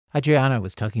Adriana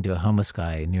was talking to a homeless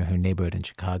guy near her neighborhood in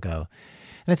Chicago.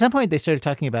 And at some point, they started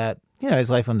talking about, his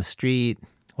life on the street,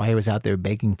 why he was out there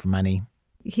begging for money.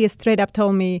 He straight up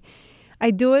told me,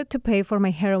 I do it to pay for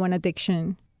my heroin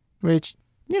addiction. Which,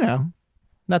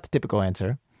 not the typical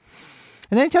answer.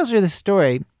 And then he tells her this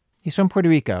story. He's from Puerto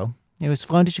Rico. He was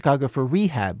flown to Chicago for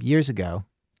rehab years ago.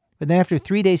 But then after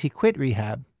 3 days, he quit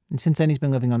rehab. And since then, he's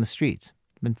been living on the streets.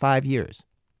 It's been 5 years.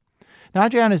 Now,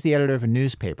 Adriana is the editor of a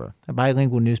newspaper, a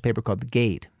bilingual newspaper called The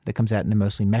Gate that comes out in a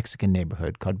mostly Mexican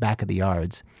neighborhood called Back of the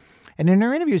Yards. And in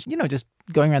her interviews, just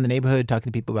going around the neighborhood,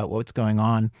 talking to people about what's going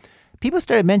on, people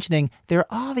started mentioning there are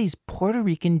all these Puerto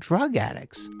Rican drug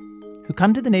addicts who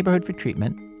come to the neighborhood for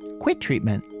treatment, quit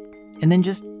treatment, and then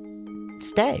just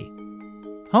stay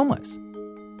homeless.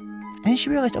 And she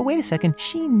realized, oh, wait a second,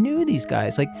 she knew these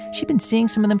guys. Like, she'd been seeing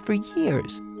some of them for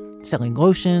years, selling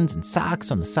lotions and socks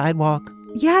on the sidewalk.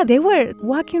 Yeah, they were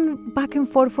walking back and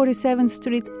forth 47th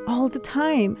Street all the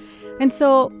time. And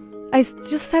so I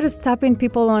just started stopping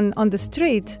people on the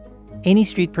street. Any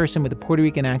street person with a Puerto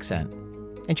Rican accent.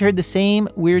 And she heard the same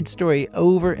weird story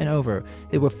over and over.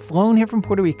 They were flown here from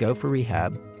Puerto Rico for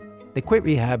rehab. They quit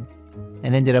rehab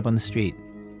and ended up on the street.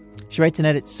 She writes and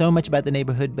edits so much about the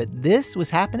neighborhood, but this was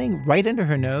happening right under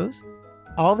her nose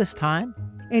all this time.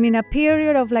 And in a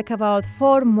period of about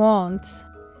 4 months,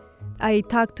 I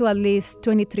talked to at least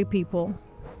 23 people.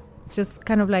 Just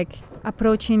kind of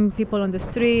approaching people on the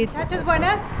street. Muchachos,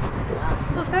 buenas.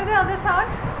 ¿Ustedes de dónde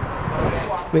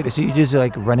son? Wait, so you just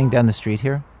running down the street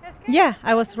here? Yeah,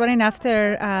 I was running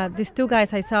after these 2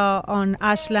 guys I saw on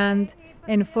Ashland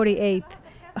and 48th,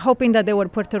 hoping that they were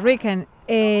Puerto Rican.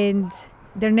 And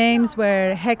their names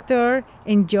were Hector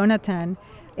and Jonathan.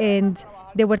 And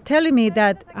they were telling me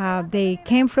that they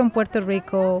came from Puerto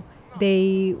Rico.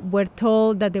 They were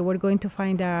told that they were going to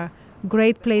find a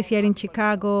great place here in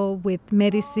Chicago with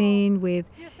medicine, with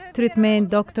treatment,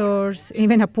 doctors,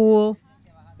 even a pool.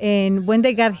 And when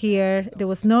they got here, there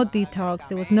was no detox,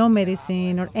 there was no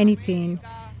medicine or anything.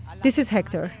 This is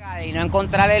Hector. No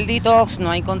encontrar el detox, no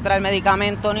encontrar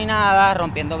medicamento ni nada,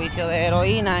 rompiendo vicios de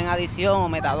heroína en adición o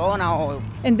metadona o.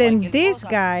 And then this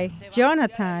guy,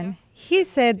 Jonathan, he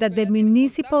said that the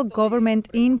municipal government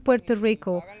in Puerto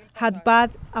Rico had bought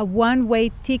a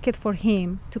one-way ticket for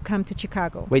him to come to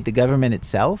Chicago. Wait, the government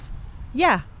itself?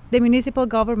 Yeah, the municipal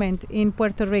government in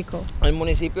Puerto Rico. El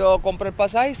municipio compra el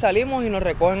pasaje, salimos y nos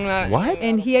recogen la. What?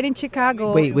 And here in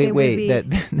Chicago, Wait.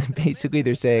 That basically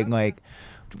they're saying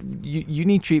you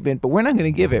need treatment, but we're not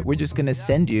going to give it. We're just going to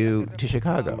send you to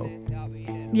Chicago.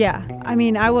 Yeah,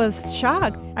 I was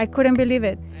shocked. I couldn't believe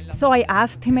it. So I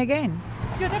asked him again.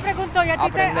 Yo te pregunto, ¿y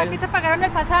a ti te pagaron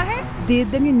el pasaje? Did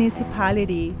the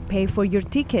municipality pay for your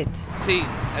ticket? Sí,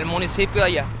 el municipio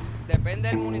allá. Depende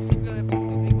del municipio de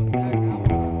Puerto Rico, sea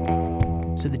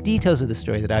acá. So the details of the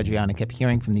story that Adriana kept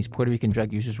hearing from these Puerto Rican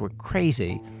drug users were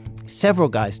crazy. Several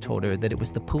guys told her that it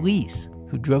was the police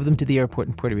who drove them to the airport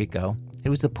in Puerto Rico. It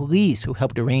was the police who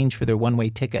helped arrange for their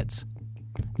one-way tickets.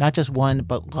 Not just one,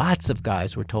 but lots of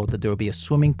guys were told that there would be a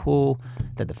swimming pool,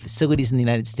 that the facilities in the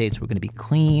United States were going to be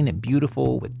clean and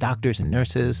beautiful with doctors and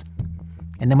nurses.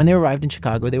 And then when they arrived in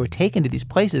Chicago, they were taken to these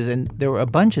places, and there were a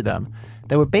bunch of them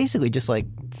that were basically just like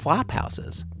flop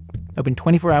houses. Open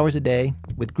 24 hours a day,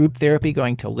 with group therapy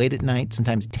going till late at night,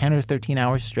 sometimes 10 or 13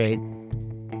 hours straight.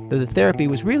 Though the therapy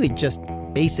was really just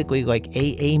basically like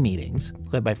AA meetings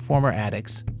led by former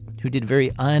addicts who did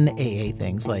very un-AA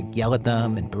things like yell at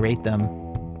them and berate them.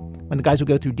 When the guys would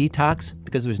go through detox,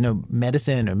 because there was no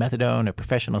medicine or methadone or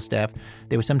professional staff,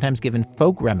 they were sometimes given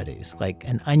folk remedies like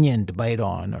an onion to bite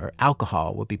on, or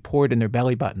alcohol would be poured in their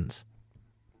belly buttons.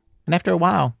 And after a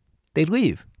while, they'd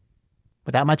leave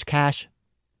without much cash,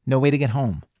 no way to get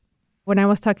home. When I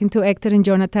was talking to Hector and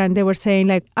Jonathan, they were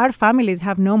saying, our families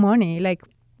have no money.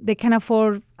 They can't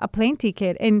afford a plane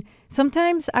ticket. And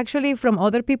sometimes, actually, from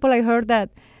other people, I heard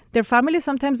that their families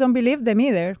sometimes don't believe them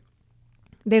either.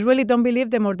 They really don't believe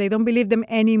them, or they don't believe them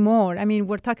anymore.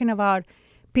 We're talking about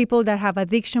people that have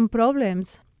addiction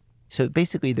problems. So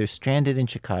basically, they're stranded in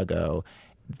Chicago.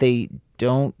 They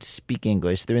don't speak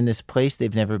English. They're in this place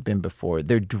they've never been before.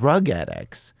 They're drug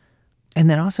addicts. And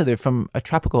then also they're from a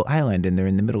tropical island, and they're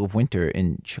in the middle of winter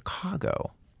in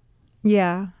Chicago.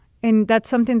 Yeah. And that's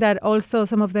something that also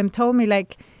some of them told me,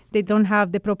 they don't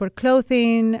have the proper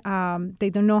clothing. They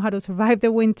don't know how to survive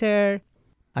the winter.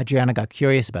 Adriana got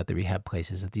curious about the rehab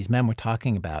places that these men were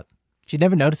talking about. She'd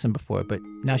never noticed them before, but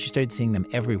now she started seeing them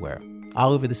everywhere,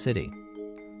 all over the city.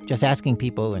 Just asking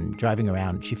people and driving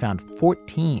around, she found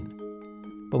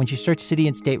 14. But when she searched city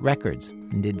and state records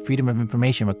and did Freedom of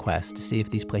Information requests to see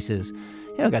if these places,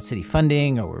 got city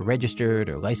funding or were registered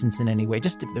or licensed in any way,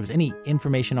 just if there was any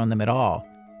information on them at all,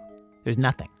 There's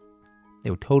nothing. They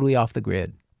were totally off the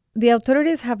grid. The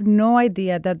authorities have no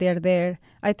idea that they're there.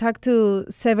 I talked to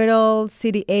several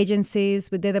city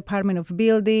agencies with the Department of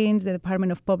Buildings, the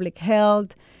Department of Public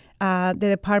Health, the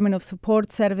Department of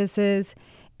Support Services.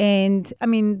 And, I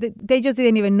mean, they just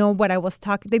didn't even know what I was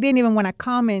talking. They didn't even want to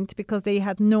comment because they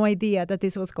had no idea that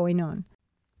this was going on.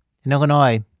 In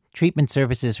Illinois, treatment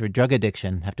services for drug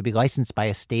addiction have to be licensed by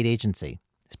a state agency,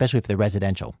 especially if they're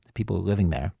residential, the people who are living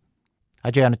there.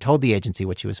 Adriana told the agency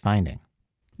what she was finding.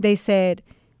 They said,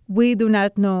 we do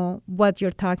not know what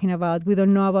you're talking about. We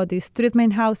don't know about these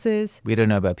treatment houses. We don't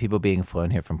know about people being flown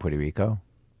here from Puerto Rico.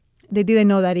 They didn't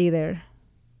know that either.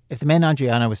 If the men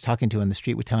Adriana was talking to on the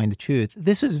street were telling the truth,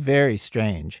 this was very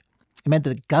strange. It meant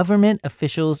that government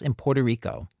officials in Puerto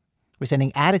Rico were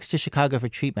sending addicts to Chicago for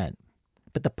treatment,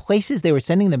 but the places they were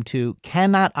sending them to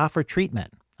cannot offer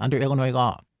treatment under Illinois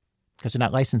law because they're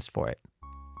not licensed for it.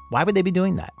 Why would they be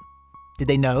doing that? Did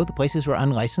they know the places were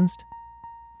unlicensed?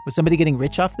 Was somebody getting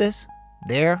rich off this?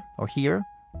 There or here?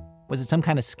 Was it some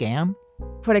kind of scam?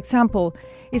 For example,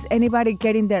 is anybody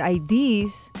getting their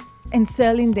IDs and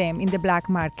selling them in the black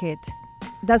market?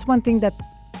 That's one thing that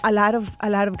a lot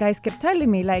of guys kept telling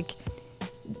me. Like,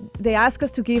 they asked us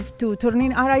to turn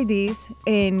in our IDs,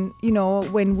 and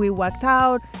when we walked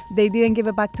out, they didn't give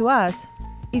it back to us.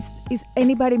 Is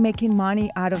anybody making money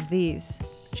out of this?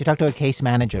 She talked to a case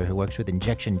manager who works with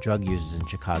injection drug users in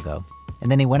Chicago. And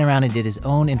then he went around and did his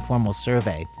own informal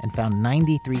survey and found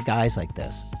 93 guys like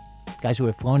this. Guys who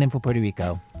were flown in from Puerto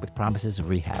Rico with promises of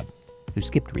rehab, who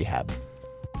skipped rehab.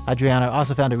 Adriana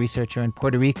also found a researcher in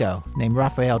Puerto Rico named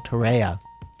Rafael Torrea,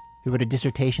 who wrote a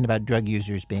dissertation about drug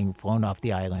users being flown off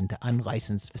the island to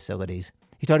unlicensed facilities.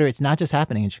 He told her it's not just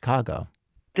happening in Chicago.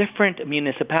 Different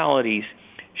municipalities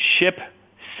ship,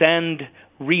 send,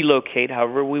 relocate,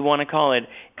 however we want to call it,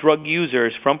 drug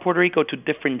users from Puerto Rico to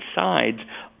different sides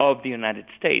of the United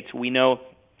States. We know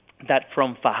that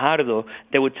from Fajardo,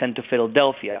 they would send to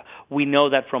Philadelphia. We know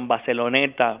that from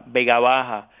Barceloneta, Vega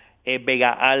Baja,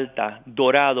 Vega Alta,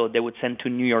 Dorado, they would send to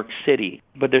New York City.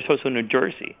 But there's also New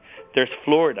Jersey. There's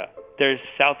Florida. There's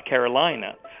South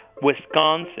Carolina,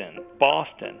 Wisconsin,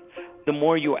 Boston. The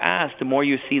more you ask, the more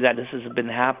you see that this has been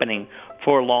happening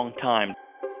for a long time.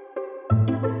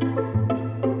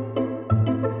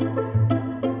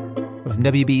 From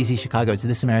WBEZ Chicago, it's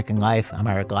This American Life. I'm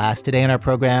Ira Glass. Today on our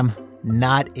program,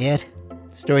 Not It.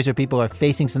 Stories where people are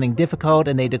facing something difficult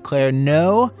and they declare,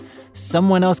 no,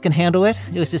 someone else can handle it.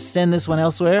 Let's just send this one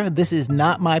elsewhere. This is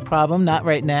not my problem, not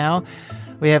right now.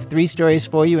 We have 3 stories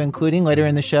for you, including, later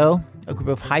in the show, a group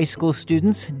of high school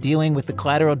students dealing with the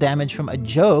collateral damage from a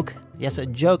joke. Yes, a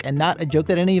joke, and not a joke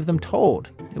that any of them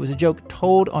told. It was a joke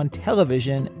told on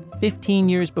television 15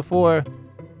 years before.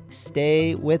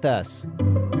 Stay with us.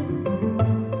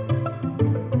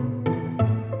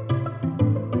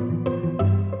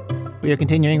 We are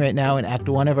continuing right now in Act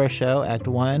 1 of our show. Act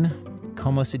 1,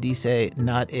 Como se dice,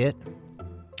 not it.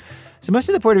 So most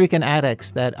of the Puerto Rican addicts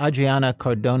that Adriana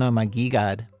Cardona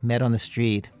Magigad met on the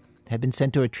street had been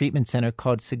sent to a treatment center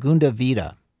called Segunda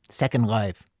Vida, Second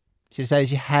Life. She decided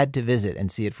she had to visit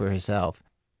and see it for herself.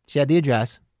 She had the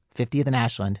address, 50th and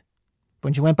Ashland.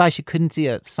 When she went by, she couldn't see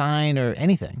a sign or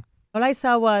anything. All I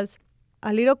saw was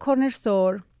a little corner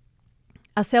store,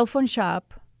 a cell phone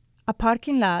shop, a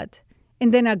parking lot,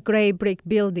 and then a gray brick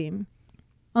building.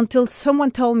 Until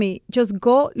someone told me, just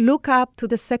go look up to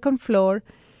the second floor.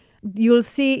 You'll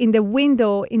see in the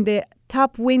window, in the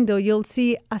top window, you'll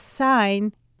see a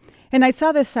sign. And I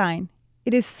saw the sign.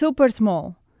 It is super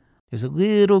small. There's a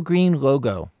little green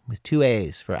logo with 2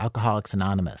 A's for Alcoholics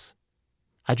Anonymous.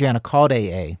 Adriana called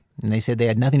AA, and they said they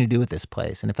had nothing to do with this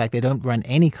place. And in fact, they don't run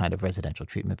any kind of residential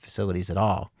treatment facilities at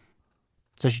all.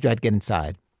 So she tried to get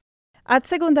inside. At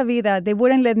Segunda Vida, they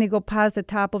wouldn't let me go past the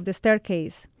top of the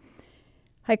staircase.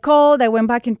 I called, I went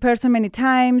back in person many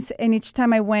times, and each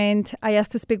time I went, I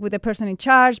asked to speak with the person in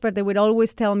charge, but they would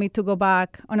always tell me to go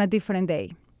back on a different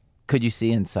day. Could you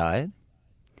see inside?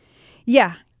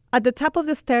 Yeah. At the top of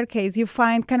the staircase, you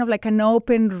find kind of like an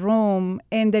open room,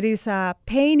 and there is a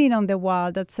painting on the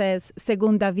wall that says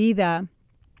Segunda Vida.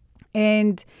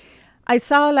 And I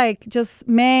saw like just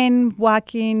men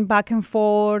walking back and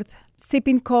forth,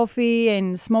 sipping coffee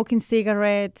and smoking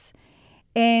cigarettes.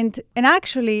 And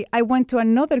actually, I went to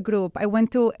another group. I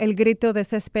went to El Grito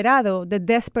Desesperado, the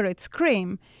desperate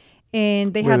scream.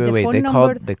 And they had the phone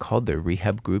number. They called their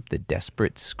rehab group the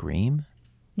Desperate Scream?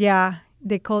 Yeah,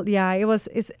 they called. Yeah,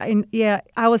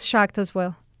 I was shocked as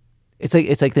well. It's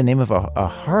like the name of a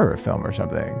horror film or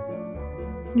something.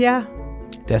 Yeah.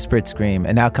 Desperate Scream,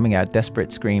 and now coming out,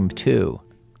 Desperate Scream 2.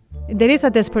 There is a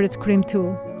Desperate Scream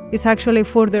 2. It's actually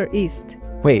further east.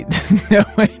 Wait, no,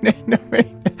 wait.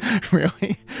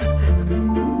 Really?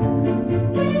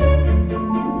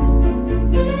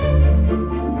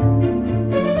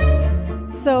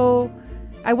 So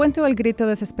I went to El Grito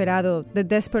Desesperado, the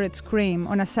desperate scream,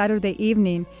 on a Saturday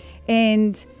evening,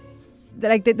 and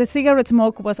the cigarette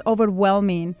smoke was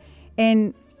overwhelming,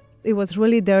 and it was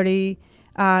really dirty.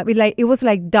 It was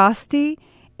like dusty,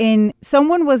 and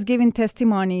someone was giving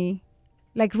testimony,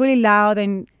 like really loud,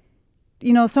 and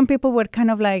some people were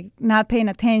kind of like not paying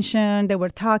attention. They were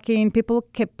talking. People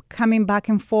kept coming back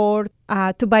and forth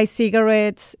to buy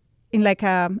cigarettes in like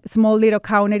a small little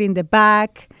counter in the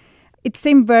back. It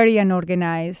seemed very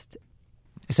unorganized.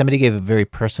 Somebody gave a very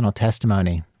personal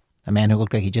testimony. A man who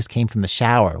looked like he just came from the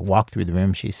shower walked through the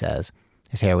room, she says.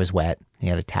 His hair was wet. He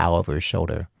had a towel over his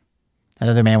shoulder.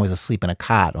 Another man was asleep in a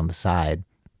cot on the side.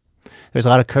 There was a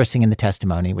lot of cursing in the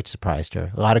testimony, which surprised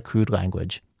her, a lot of crude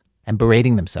language, and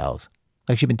berating themselves.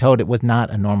 Like she'd been told it was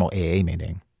not a normal AA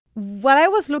meeting. While I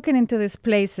was looking into these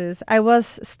places, I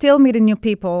was still meeting new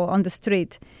people on the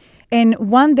street. And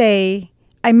one day,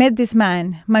 I met this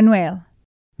man, Manuel.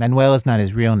 Manuel is not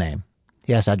his real name.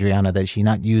 He asked Adriana that she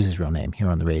not use his real name here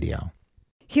on the radio.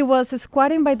 He was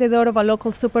squatting by the door of a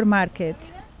local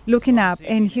supermarket, looking up,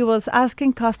 and he was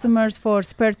asking customers for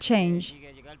spare change.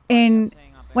 And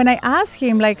when I asked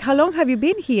him, how long have you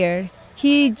been here?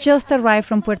 He just arrived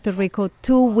from Puerto Rico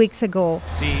 2 weeks ago.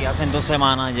 Sí, hace 2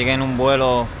 semanas llegué en un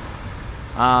vuelo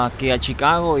aquí a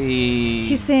Chicago y...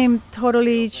 He seemed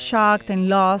totally shocked and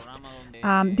lost.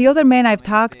 The other men I've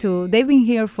talked to, they've been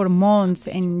here for months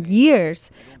and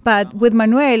years. But with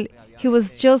Manuel, he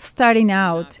was just starting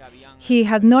out. He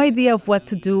had no idea of what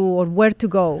to do or where to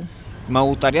go. Me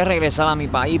gustaría regresar a mi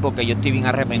país porque yo estoy bien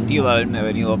arrepentido de haberme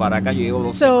venido para acá. Yo llevo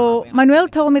 2 So Manuel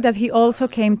told me that he also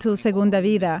came to Segunda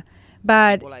Vida,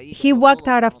 but he walked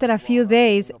out after a few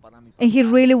days and he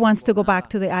really wants to go back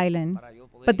to the island.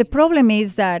 But the problem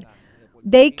is that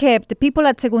the people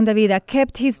at Segunda Vida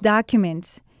kept his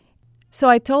documents. So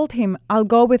I told him I'll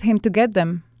go with him to get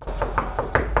them.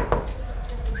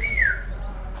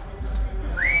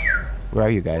 Where are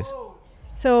you guys?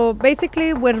 So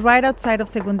basically, we're right outside of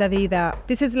Segunda Vida.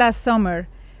 This is last summer.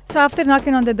 So after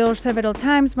knocking on the door several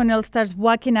times, Manuel starts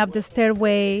walking up the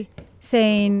stairway,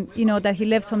 saying, that he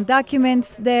left some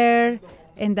documents there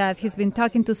and that he's been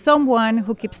talking to someone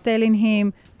who keeps telling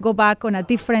him, go back on a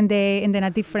different day and then a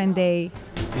different day.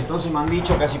 Entonces me han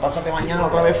dicho que si pásate mañana,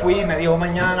 otra vez fui, me dijo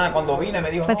mañana, cuando vine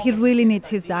me dijo... But he really needs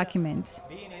his documents.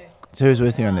 So who's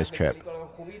with you on this trip?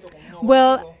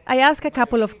 Well, I asked a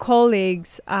couple of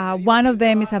colleagues. One of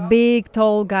them is a big,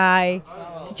 tall guy,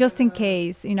 just in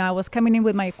case. I was coming in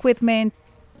with my equipment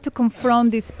to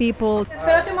confront these people.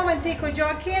 Espérate un momentico, yo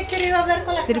aquí he querido hablar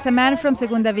con la... There is a man from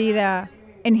Segunda Vida,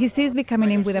 and he sees me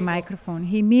coming in with a microphone.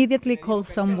 He immediately calls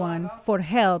someone for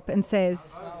help and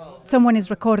says, someone is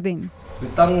recording.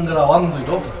 Están grabando y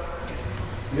todo.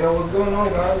 Yeah, what's going on,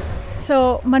 guys?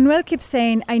 So Manuel keeps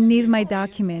saying, I need my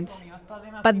documents.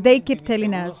 But they keep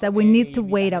telling us that we need to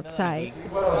wait outside.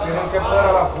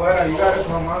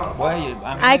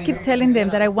 I keep telling them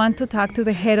that I want to talk to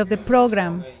the head of the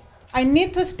program. I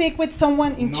need to speak with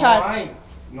someone in charge.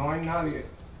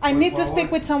 I need to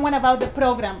speak with someone about the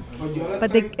program.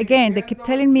 But they keep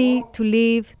telling me to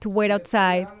leave, to wait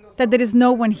outside, that there is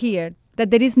no one here, that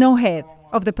there is no head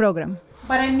of the program.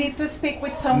 But I need to speak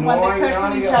with someone, the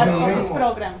person in charge of this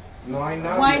program. Why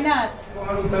not?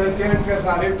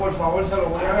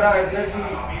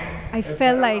 I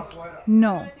felt like,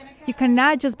 no, you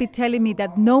cannot just be telling me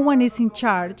that no one is in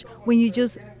charge when you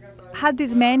just had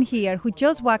this man here who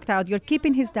just walked out. You're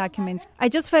keeping his documents. I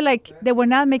just felt like they were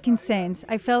not making sense.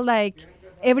 I felt like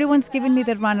everyone's giving me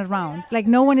the runaround, like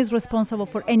no one is responsible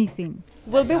for anything.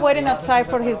 We'll be waiting outside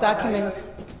for his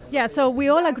documents. Yeah, so we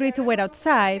all agreed to wait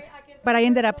outside, but I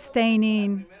ended up staying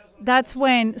in. That's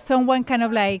when someone kind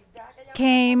of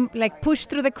came, pushed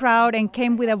through the crowd and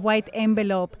came with a white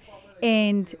envelope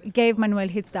and gave Manuel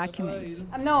his documents.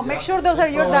 No, make sure those are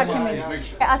your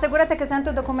documents. Asegúrate que sean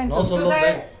tus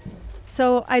documentos.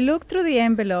 So I looked through the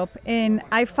envelope and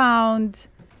I found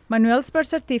Manuel's birth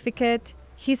certificate,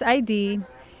 his ID,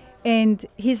 and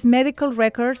his medical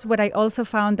records, where I also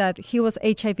found that he was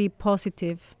HIV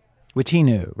positive. Which he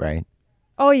knew, right?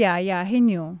 Oh, yeah, he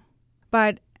knew.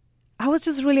 But I was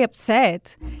just really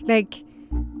upset.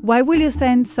 Why will you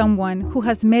send someone who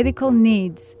has medical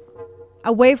needs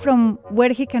away from where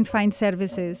he can find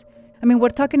services? I mean, we're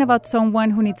talking about someone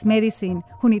who needs medicine,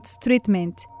 who needs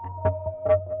treatment.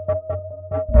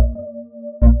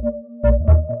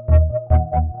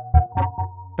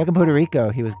 Back in Puerto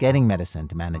Rico, he was getting medicine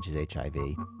to manage his HIV.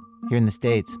 Here in the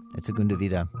States, at Segunda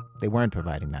Vida, they weren't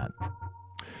providing that.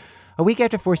 A week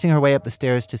after forcing her way up the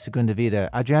stairs to Segunda Vida,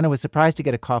 Adriana was surprised to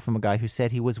get a call from a guy who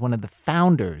said he was one of the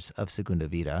founders of Segunda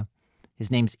Vida. His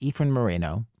name's Efren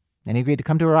Moreno, and he agreed to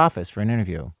come to her office for an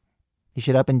interview. He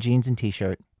showed up in jeans and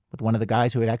T-shirt with one of the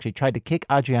guys who had actually tried to kick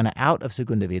Adriana out of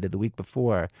Segunda Vida the week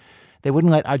before. They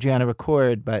wouldn't let Adriana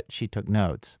record, but she took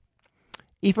notes.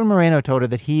 Efren Moreno told her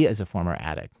that he is a former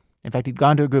addict. In fact, he'd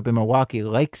gone to a group in Milwaukee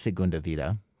like Segunda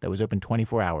Vida that was open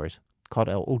 24 hours, called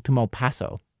El Último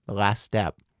Paso, the last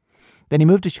step. Then he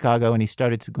moved to Chicago and he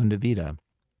started Segunda Vida.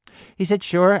 He said,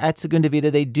 sure, at Segunda Vida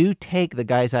they do take the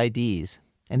guy's IDs,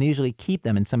 and they usually keep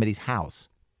them in somebody's house.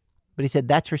 But he said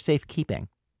that's for safekeeping.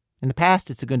 In the past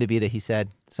at Segunda Vida, he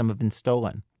said, some have been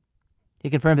stolen. He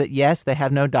confirmed that, yes, they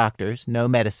have no doctors, no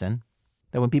medicine,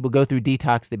 that when people go through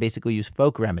detox, they basically use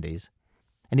folk remedies.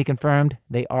 And he confirmed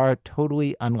they are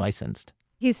totally unlicensed.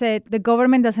 He said the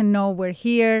government doesn't know we're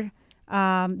here.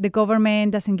 The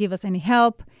government doesn't give us any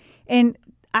help. And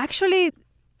actually,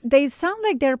 they sound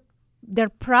like they're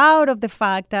proud of the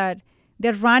fact that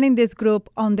they're running this group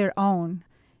on their own,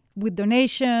 with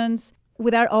donations,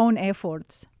 with our own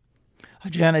efforts.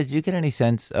 Adriana, did you get any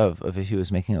sense of if he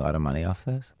was making a lot of money off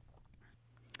this?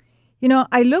 You know,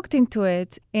 I looked into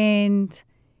it, and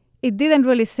it didn't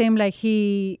really seem like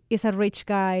he is a rich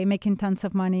guy making tons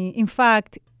of money. In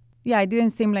fact, it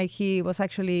didn't seem like he was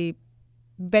actually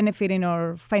benefiting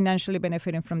or financially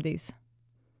benefiting from this.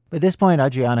 By this point,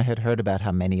 Adriana had heard about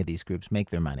how many of these groups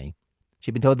make their money.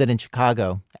 She'd been told that in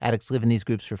Chicago, addicts live in these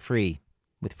groups for free,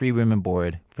 with free room and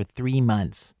board, for 3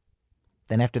 months.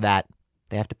 Then after that,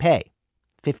 they have to pay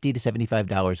 $50 to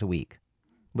 $75 a week,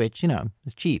 which,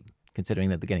 is cheap, considering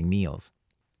that they're getting meals.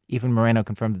 Efren Moreno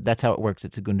confirmed that that's how it works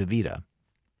at Segunda Vida.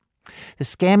 The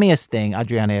scammiest thing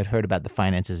Adriana had heard about the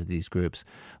finances of these groups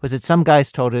was that some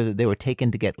guys told her that they were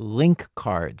taken to get link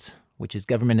cards, which is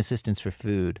government assistance for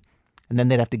food, and then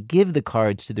they'd have to give the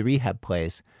cards to the rehab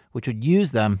place, which would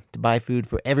use them to buy food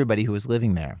for everybody who was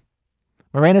living there.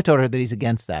 Moreno told her that he's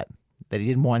against that he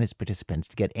didn't want his participants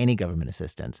to get any government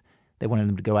assistance. They wanted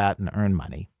them to go out and earn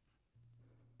money.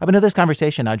 Up until this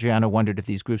conversation, Adriana wondered if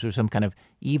these groups were some kind of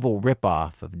evil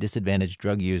ripoff of disadvantaged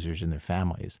drug users and their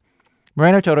families.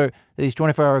 Moreno told her that these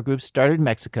 24-hour groups started in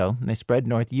Mexico, and they spread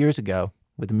north years ago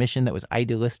with a mission that was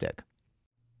idealistic.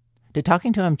 Did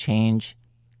talking to him change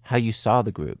how you saw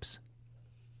the groups?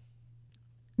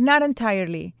 Not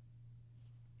entirely.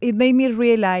 It made me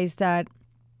realize that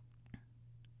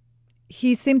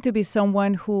he seemed to be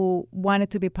someone who wanted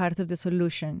to be part of the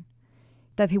solution,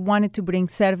 that he wanted to bring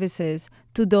services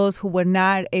to those who were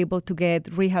not able to get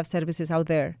rehab services out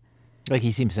there. Like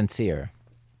he seemed sincere.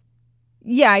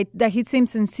 Yeah, that he seemed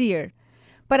sincere.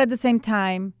 But at the same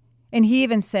time, and he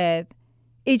even said,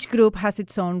 each group has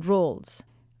its own rules.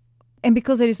 And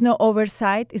because there is no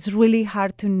oversight, it's really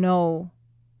hard to know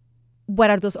what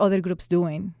are those other groups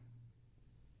doing.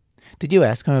 Did you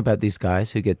ask him about these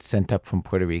guys who get sent up from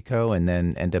Puerto Rico and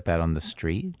then end up out on the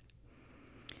street?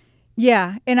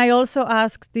 Yeah, and I also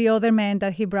asked the other man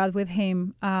that he brought with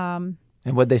him. And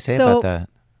what'd they say about that?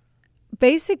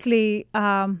 Basically,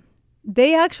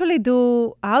 they actually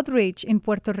do outreach in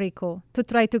Puerto Rico to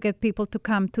try to get people to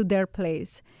come to their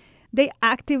place. They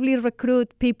actively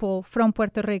recruit people from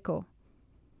Puerto Rico.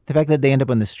 The fact that they end up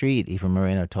on the street, Efren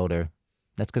Moreno told her,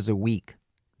 that's because they're weak.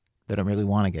 They don't really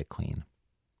want to get clean.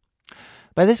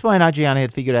 By this point, Adriana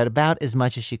had figured out about as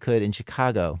much as she could in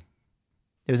Chicago.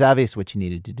 It was obvious what she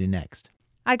needed to do next.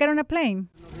 I got on a plane.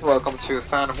 Welcome to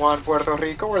San Juan, Puerto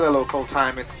Rico, where the local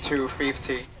time is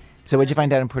 2:50. So what'd you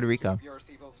find out in Puerto Rico?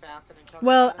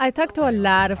 Well, I talked to a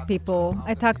lot of people.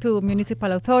 I talked to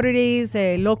municipal authorities,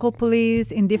 local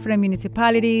police in different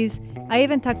municipalities. I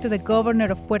even talked to the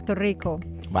governor of Puerto Rico.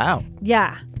 Wow.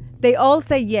 Yeah. They all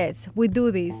say, yes, we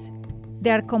do this.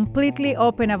 They are completely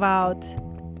open about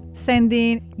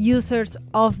sending users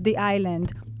off the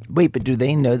island. Wait, but do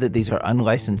they know that these are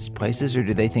unlicensed places, or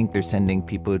do they think they're sending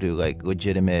people to,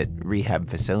 legitimate rehab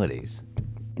facilities?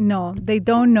 No, they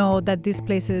don't know that these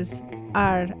places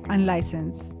are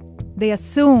unlicensed. They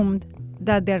assumed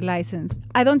that they're licensed.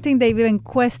 I don't think they've even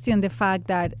questioned the fact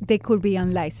that they could be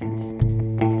unlicensed.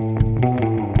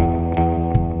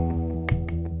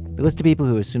 The list of people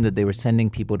who assumed that they were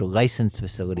sending people to licensed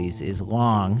facilities is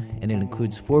long, and it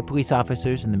includes 4 police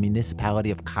officers in the municipality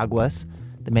of Caguas,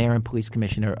 the mayor and police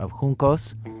commissioner of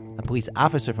Juncos, a police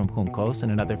officer from Juncos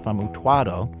and another from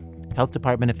Utuado, health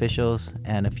department officials,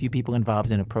 and a few people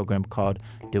involved in a program called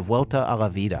De Vuelta a la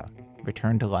Vida,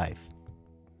 Return to Life.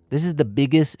 This is the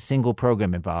biggest single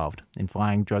program involved in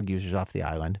flying drug users off the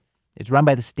island. It's run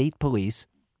by the state police.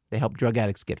 They help drug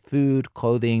addicts get food,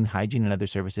 clothing, hygiene, and other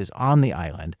services on the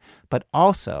island. But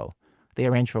also, they they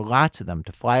arrange for lots of them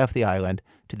to fly off the island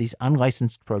to these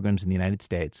unlicensed programs in the United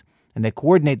States, and they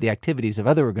coordinate the activities of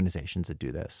other organizations that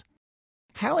do this.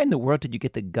 How in the world did you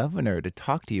get the governor to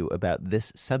talk to you about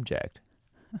this subject?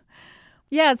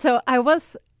 Yeah, so I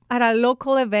was at a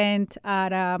local event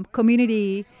at a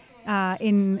community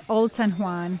in Old San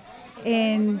Juan,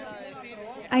 and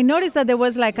I noticed that there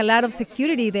was like a lot of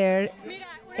security there,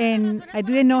 and I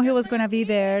didn't know he was going to be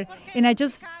there, and I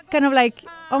just kind of like,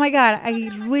 oh my God,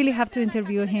 I really have to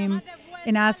interview him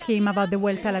and ask him about the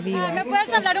Vuelta a la Vida. ¿Me puedes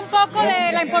hablar un poco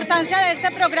de la importancia de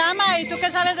este programa y tú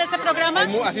qué sabes de este programa?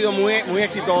 Ha sido muy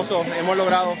exitoso, hemos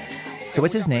logrado. So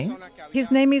what's his name? His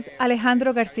name is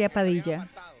Alejandro García Padilla.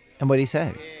 And what did he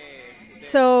say?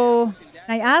 So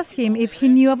I asked him if he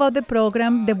knew about the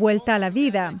program, the Vuelta a la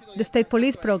Vida, the state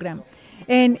police program.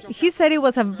 And he said it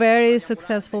was a very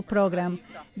successful program,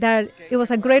 that it was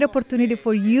a great opportunity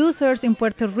for users in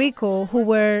Puerto Rico who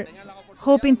were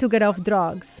hoping to get off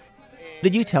drugs.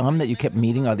 Did you tell him that you kept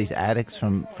meeting all these addicts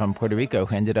from Puerto Rico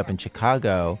who ended up in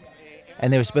Chicago,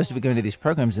 and they were supposed to be going to these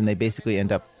programs and they basically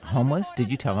end up homeless? Did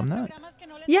you tell him that?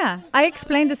 Yeah, I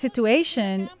explained the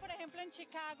situation,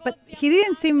 but he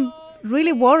didn't seem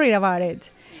really worried about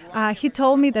it. He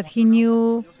told me that he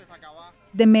knew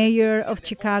the mayor of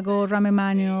Chicago, Rahm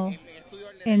Emanuel,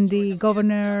 and the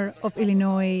governor of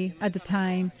Illinois at the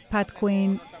time, Pat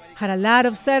Quinn, had a lot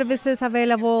of services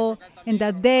available, and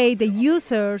that the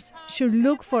users should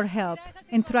look for help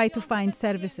and try to find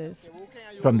services.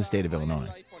 From the state of Illinois.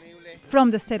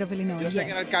 From the state of Illinois, Yo sé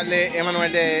que el yes. alcalde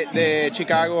Emanuel de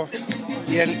Chicago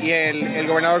y el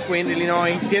gobernador Quinn de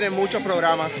Illinois tienen muchos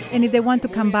programas. And if they want to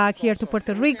come back here to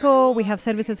Puerto Rico, we have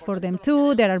services for them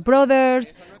too. They are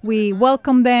brothers. We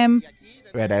welcome them.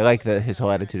 Right, I like that his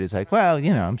whole attitude is like, well,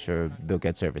 I'm sure they'll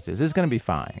get services. It's going to be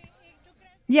fine.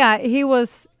 Yeah, he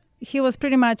was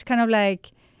pretty much kind of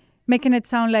like making it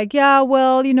sound like, yeah,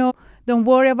 well, don't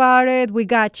worry about it. We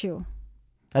got you.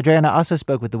 Adriana also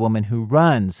spoke with the woman who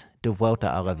runs De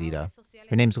Vuelta a la Vida.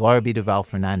 Her name's Laura B. Duval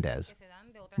Fernandez.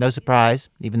 No surprise,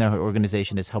 even though her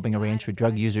organization is helping arrange for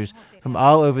drug users from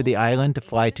all over the island to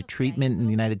fly to treatment in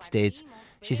the United States,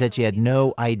 she said she had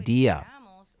no idea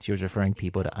she was referring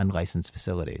people to unlicensed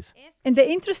facilities. And the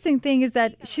interesting thing is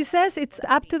that she says it's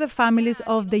up to the families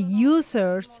of the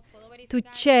users to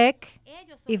check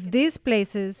if these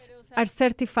places are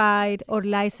certified or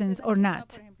licensed or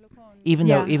not.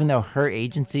 Even though her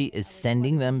agency is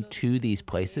sending them to these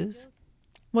places?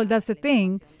 Well, that's the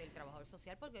thing.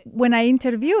 When I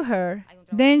interview her,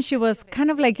 then she was kind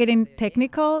of like getting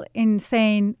technical in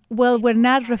saying, well, we're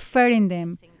not referring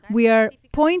them. We are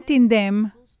pointing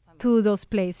them to those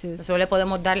places. Solo le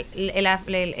podemos dar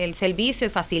el servicio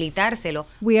y facilitárselo.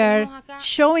 We are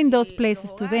showing those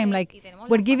places to them, like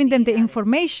we're giving them the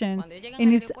information,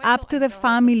 and it's up to the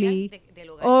family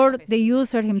or the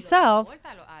user himself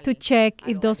to check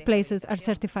if those places are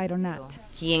certified or not.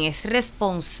 Quien es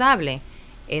responsable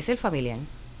es el familiar.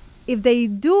 If they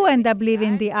do end up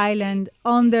leaving the island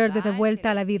under the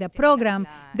Vuelta a la Vida program,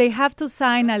 they have to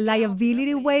sign a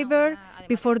liability waiver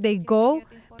before they go,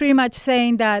 pretty much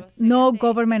saying that no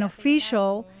government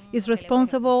official is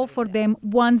responsible for them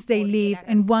once they leave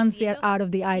and once they're out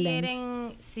of the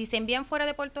island.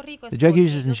 The drug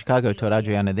users in Chicago told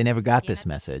Adriana they never got this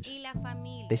message.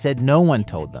 They said no one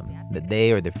told them that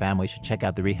they or their family should check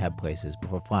out the rehab places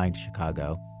before flying to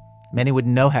Chicago. Many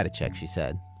wouldn't know how to check, she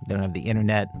said. They don't have the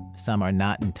internet. Some are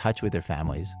not in touch with their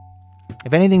families.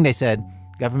 If anything, they said,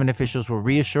 government officials were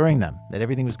reassuring them that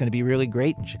everything was going to be really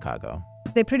great in Chicago.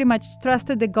 They pretty much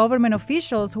trusted the government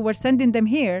officials who were sending them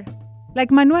here.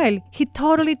 Like Manuel, he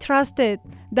totally trusted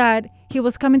that he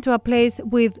was coming to a place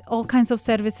with all kinds of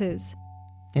services.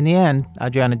 In the end,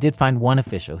 Adriana did find one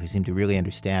official who seemed to really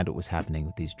understand what was happening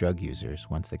with these drug users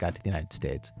once they got to the United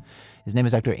States. His name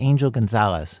is Dr. Angel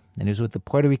Gonzalez, and he was with the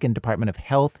Puerto Rican Department of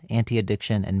Health,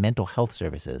 Anti-Addiction, and Mental Health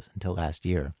Services until last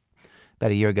year.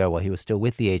 About a year ago, while he was still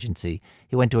with the agency,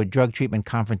 he went to a drug treatment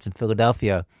conference in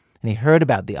Philadelphia, and he heard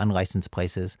about the unlicensed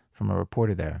places from a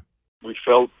reporter there. We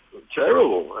felt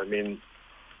terrible. I mean,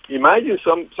 imagine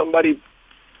somebody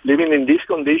living in these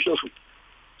conditions.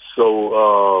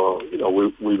 So,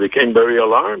 we became very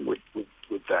alarmed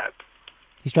with that.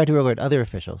 He's tried to alert other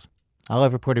officials all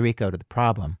over Puerto Rico to the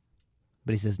problem,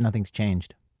 but he says nothing's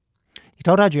changed. He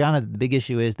told Adriana that the big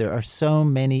issue is there are so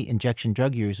many injection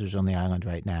drug users on the island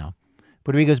right now.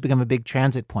 Puerto Rico's become a big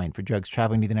transit point for drugs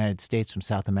traveling to the United States from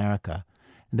South America,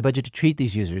 and the budget to treat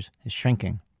these users is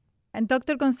shrinking. And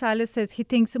Dr. Gonzalez says he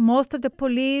thinks most of the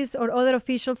police or other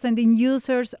officials sending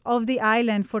users of the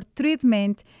island for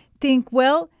treatment think,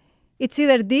 well, it's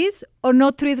either this or no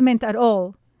treatment at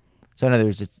all. So in other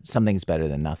words, something's better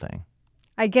than nothing.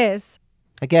 I guess.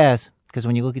 I guess, because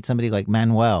when you look at somebody like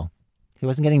Manuel, he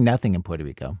wasn't getting nothing in Puerto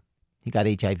Rico. He got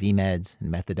HIV meds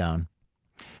and methadone.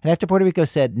 And after Puerto Rico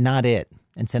said, not it,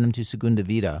 and sent him to Segunda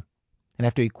Vida, and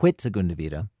after he quit Segunda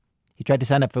Vida, he tried to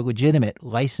sign up for legitimate,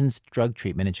 licensed drug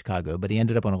treatment in Chicago, but he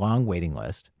ended up on a long waiting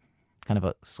list. Kind of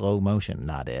a slow motion,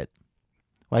 not it.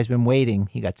 While he's been waiting,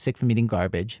 he got sick from eating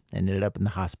garbage and ended up in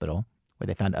the hospital, where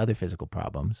they found other physical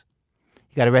problems.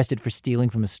 He got arrested for stealing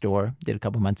from a store, did a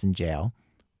couple months in jail,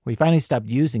 where he finally stopped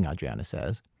using, Adriana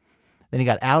says. Then he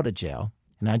got out of jail,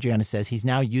 and Adriana says he's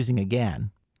now using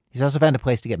again. He's also found a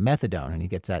place to get methadone, and he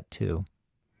gets that too.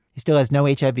 He still has no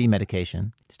HIV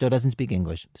medication, still doesn't speak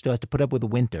English, still has to put up with the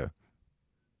winter.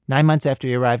 9 months after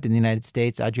he arrived in the United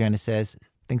States, Adriana says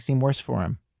things seem worse for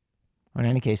him. Or in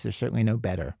any case, they're certainly no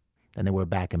better than they were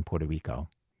back in Puerto Rico.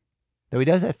 Though he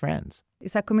does have friends.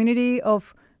 It's a community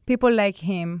of people like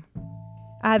him,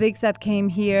 addicts that came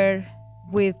here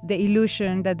with the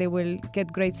illusion that they will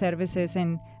get great services,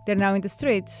 and they're now in the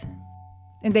streets.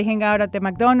 And they hang out at the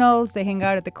McDonald's, they hang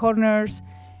out at the corners,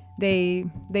 they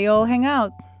all hang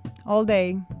out all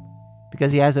day.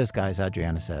 Because he has those guys,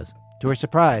 Adriana says. To her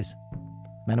surprise,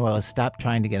 Manuel has stopped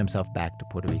trying to get himself back to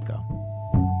Puerto Rico.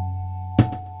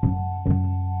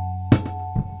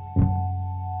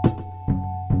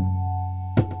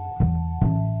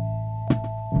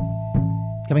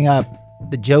 Coming up,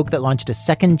 the joke that launched a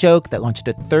second joke, that launched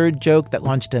a third joke, that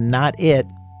launched a not it.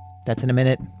 That's in a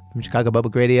minute from Chicago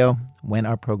Public Radio when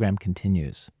our program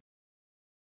continues.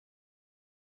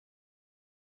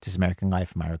 This is American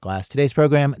Life. I'm Ira Glass. Today's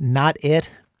program, Not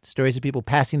It. Stories of people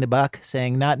passing the buck,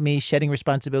 saying not me, shedding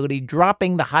responsibility,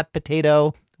 dropping the hot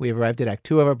potato. We have arrived at Act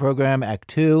 2 of our program. Act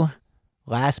 2,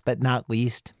 last but not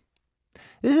least.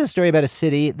 This is a story about a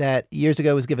city that years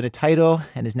ago was given a title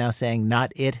and is now saying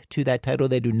not it to that title.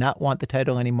 They do not want the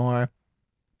title anymore.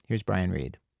 Here's Brian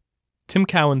Reed. Tim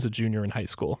Cowan's a junior in high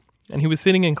school, and he was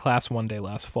sitting in class one day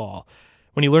last fall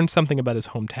when he learned something about his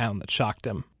hometown that shocked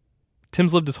him.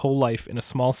 Tim's lived his whole life in a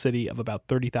small city of about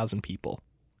 30,000 people,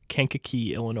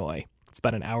 Kankakee, Illinois. It's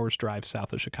about an hour's drive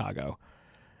south of Chicago.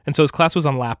 And so his class was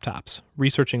on laptops,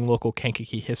 researching local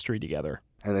Kankakee history together.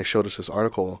 And they showed us this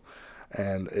article,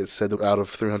 and it said that out of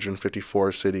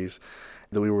 354 cities,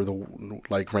 that we were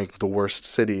ranked the worst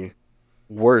city,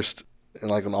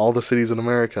 in all the cities in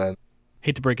America.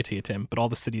 Hate to break it to you, Tim, but all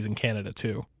the cities in Canada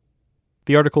too.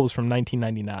 The article was from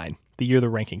 1999, the year the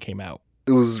ranking came out.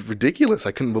 It was ridiculous.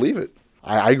 I couldn't believe it.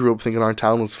 I grew up thinking our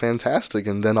town was fantastic,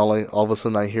 and then all of a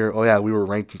sudden I hear, oh yeah, we were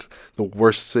ranked the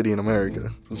worst city in America.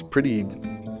 It was pretty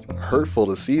hurtful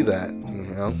to see that, you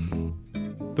know.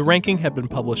 The ranking had been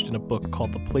published in a book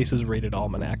called The Places Rated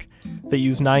Almanac that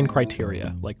used 9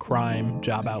 criteria, like crime,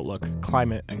 job outlook,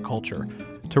 climate, and culture,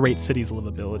 to rate cities'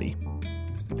 livability.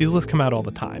 These lists come out all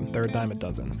the time. They're a dime a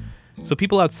dozen. So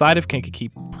people outside of Kankakee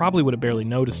probably would have barely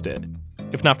noticed it,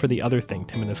 if not for the other thing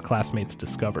Tim and his classmates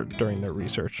discovered during their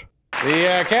research.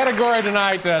 The category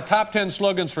tonight, top 10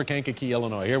 slogans for Kankakee,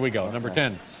 Illinois. Here we go, number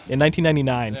 10. In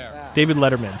 1999, David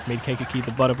Letterman made Kankakee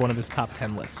the butt of one of his top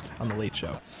 10 lists on The Late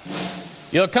Show.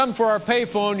 You'll come for our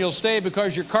payphone, you'll stay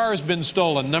because your car's been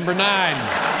stolen. Number 9.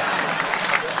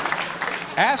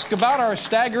 Ask about our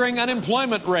staggering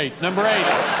unemployment rate. Number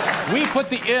 8. We put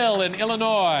the ill in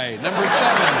Illinois. Number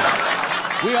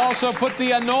 7. We also put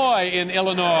the annoy in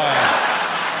Illinois.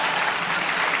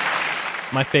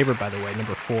 My favorite, by the way,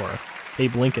 number 4.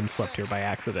 Abe Lincoln slept here by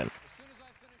accident.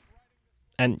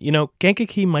 And, you know,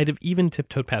 Kankakee might have even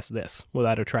tiptoed past this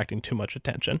without attracting too much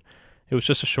attention. It was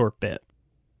just a short bit.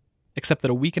 Except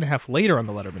that a week and a half later on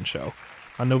The Letterman Show,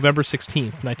 on November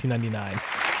 16th, 1999.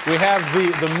 We have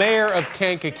the mayor of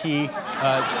Kankakee,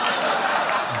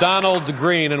 Donald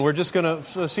Green, and we're just going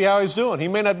to see how he's doing. He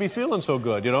may not be feeling so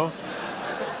good, you know.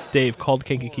 Dave called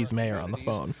Kankakee's mayor on the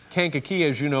phone. Kankakee,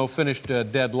 as you know, finished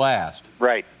dead last.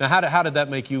 Right. Now, how did that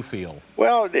make you feel?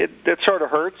 Well, it sort of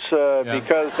hurts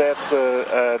because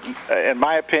that's, in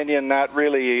my opinion, not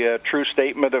really a true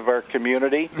statement of our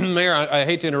community. Mayor, I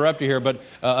hate to interrupt you here, but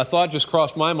a thought just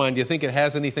crossed my mind. Do you think it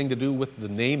has anything to do with the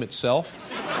name itself?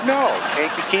 No,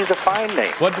 Kankakee's a fine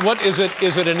name. What is it?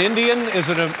 Is it an Indian? Is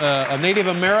it a Native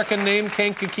American name,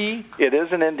 Kankakee? It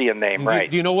is an Indian name,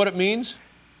 right. Do you know what it means?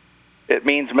 It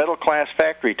means middle-class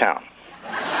factory town.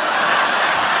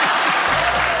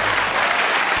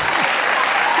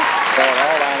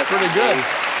 Pretty good.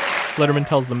 Letterman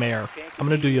tells the mayor, I'm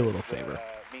going to do you a little favor.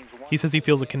 He says he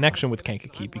feels a connection with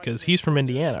Kankakee because he's from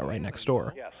Indiana, right next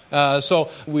door. So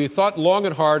we thought long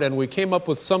and hard, and we came up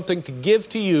with something to give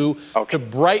to you to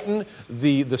brighten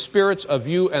the spirits of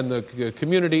you and the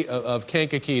community of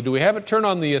Kankakee. Do we have it? Turn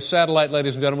on the satellite,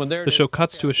 ladies and gentlemen. There. The show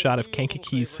cuts to a shot of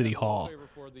Kankakee's City Hall,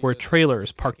 where a trailer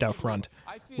is parked out front,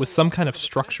 with some kind of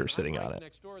structure sitting on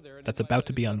it that's about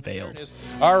to be unveiled.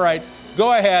 All right,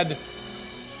 go ahead.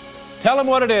 Tell them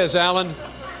what it is, Alan.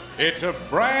 It's a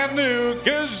brand new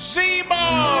gazebo!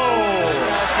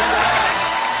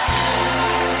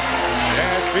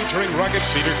 Yes, featuring rugged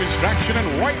cedar construction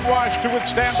and whitewash to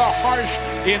withstand the harsh,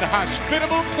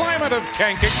 inhospitable climate of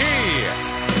Kankakee.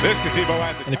 This gazebo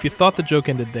adds... And if you thought the joke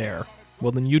ended there,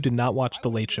 well, then you did not watch The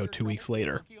Late Show 2 weeks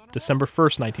later, December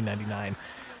 1st, 1999,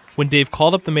 when Dave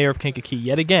called up the mayor of Kankakee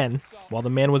yet again, while the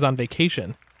man was on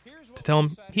vacation, to tell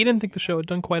him he didn't think the show had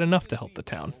done quite enough to help the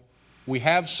town. We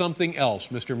have something else,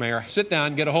 Mr. Mayor. Sit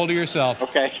down, get a hold of yourself.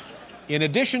 Okay. In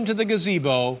addition to the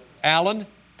gazebo, Alan,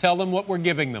 tell them what we're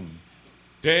giving them.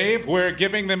 Dave, we're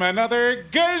giving them another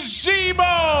gazebo!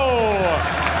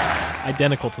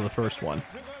 Identical to the first one.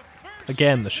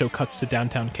 Again, the show cuts to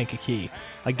downtown Kankakee.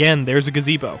 Again, there's a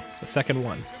gazebo, the second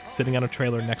one, sitting on a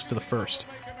trailer next to the first,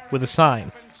 with a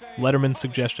sign, Letterman's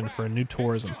suggestion for a new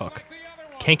tourism hook.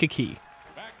 Kankakee,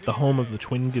 the home of the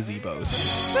twin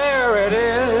gazebos. There it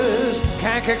is,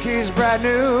 Kankakee's brand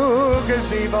new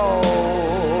gazebo.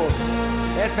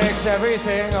 It makes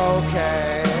everything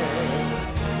okay.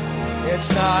 It's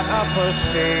not a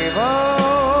placebo.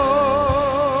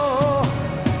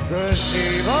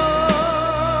 Gazebo.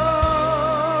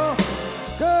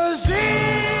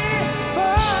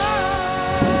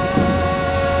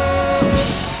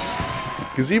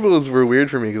 Gazebos were weird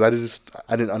for me because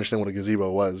I didn't understand what a gazebo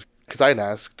was. Because I had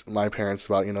asked my parents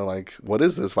about, what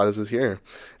is this? Why is this here?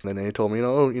 And then they told me, it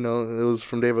was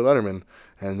from David Letterman.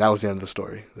 And that was the end of the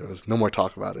story. There was no more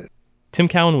talk about it. Tim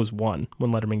Cowan was one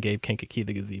when Letterman gave Kankakee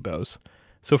the gazebos.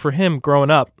 So for him, growing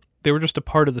up, they were just a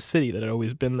part of the city that had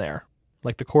always been there,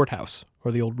 like the courthouse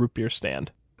or the old root beer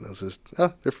stand. It was just,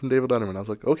 they're from David Letterman. I was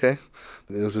like, okay.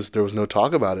 There was no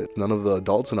talk about it. None of the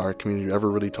adults in our community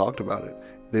ever really talked about it.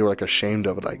 They were ashamed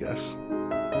of it, I guess.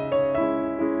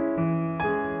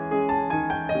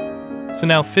 So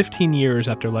now, 15 years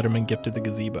after Letterman gifted the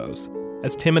gazebos,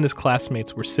 as Tim and his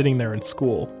classmates were sitting there in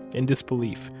school, in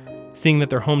disbelief, seeing that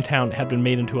their hometown had been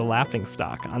made into a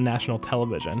laughingstock on national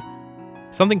television,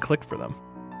 something clicked for them.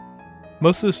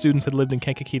 Most of the students had lived in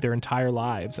Kankakee their entire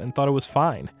lives and thought it was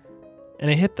fine.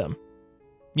 And it hit them.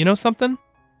 You know something?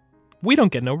 We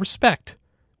don't get no respect.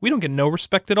 We don't get no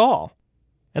respect at all.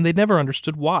 And they'd never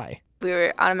understood why. We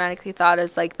were automatically thought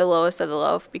as the lowest of the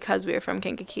low because we were from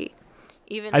Kankakee.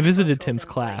 I visited Tim's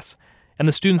class, and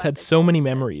the students had so many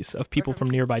memories of people from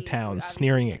nearby towns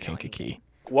sneering at Kankakee.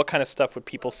 What kind of stuff would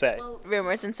people say?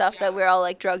 Rumors and stuff that we're all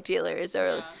drug dealers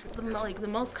or... The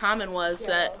most common was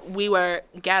that we were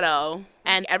ghetto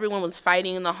and everyone was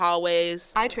fighting in the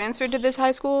hallways. I transferred to this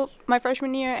high school my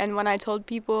freshman year, and when I told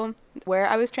people where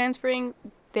I was transferring,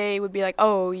 they would be like,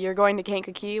 oh, you're going to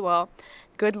Kankakee? Well,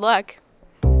 good luck.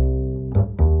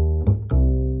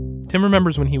 Tim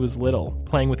remembers when he was little,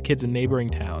 playing with kids in neighboring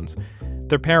towns.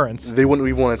 Their parents... They wouldn't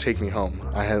even want to take me home.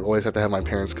 I always have to have my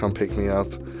parents come pick me up.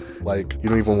 You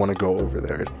don't even want to go over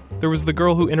there. There was the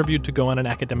girl who interviewed to go on an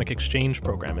academic exchange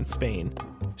program in Spain.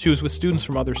 She was with students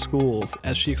from other schools,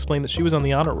 as she explained that she was on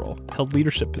the honor roll, held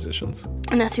leadership positions.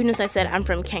 And as soon as I said, I'm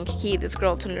from Kankakee, this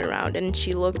girl turned around and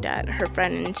she looked at her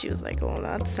friend and she was like, oh,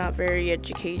 that's not very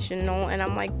educational. And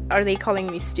I'm like, are they calling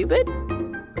me stupid?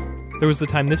 There was the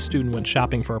time this student went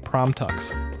shopping for a prom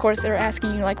tux. Of course, they were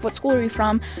asking you, what school are you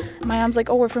from? My mom's like,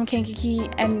 oh, we're from Kankakee.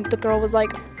 And the girl was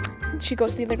like, she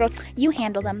goes to the other girl, you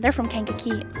handle them. They're from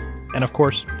Kankakee. And of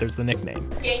course, there's the nickname.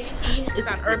 Skankakee is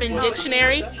on Urban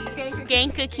Dictionary.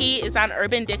 Skankakee is on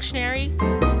Urban Dictionary.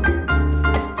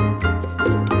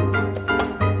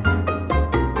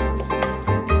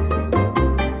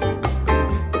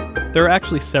 There are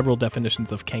actually several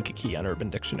definitions of Kankakee on Urban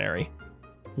Dictionary.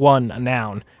 One, a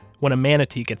noun, when a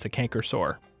manatee gets a canker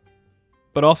sore.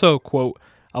 But also, quote,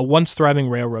 a once thriving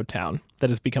railroad town that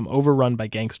has become overrun by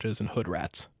gangsters and hood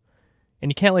rats. And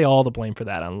you can't lay all the blame for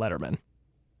that on Letterman.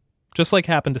 Just like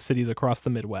happened to cities across the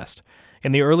Midwest,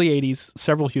 in the early 80s,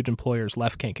 several huge employers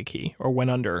left Kankakee or went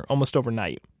under almost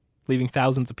overnight, leaving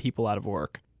thousands of people out of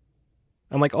work.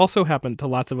 And like also happened to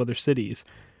lots of other cities,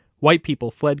 white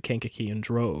people fled Kankakee in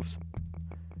droves.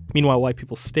 Meanwhile, white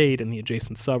people stayed in the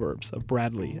adjacent suburbs of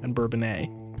Bradley and Bourbonnais.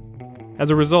 As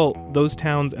a result, those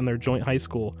towns and their joint high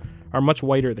school are much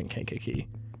whiter than Kankakee,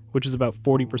 which is about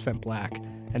 40% black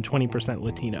and 20%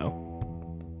 Latino.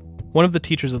 One of the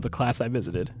teachers of the class I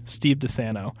visited, Steve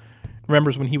DeSano,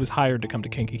 remembers when he was hired to come to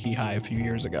Kankakee High a few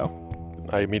years ago.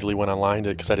 I immediately went online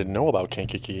because I didn't know about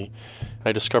Kankakee.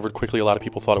 I discovered quickly a lot of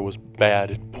people thought it was bad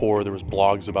and poor. There was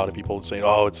blogs about it, people saying,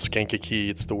 oh, it's Kankakee,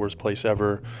 it's the worst place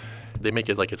ever. They make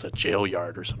it like it's a jail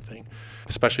yard or something.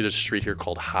 Especially there's a street here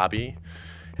called Hobby.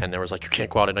 And there was like, you can't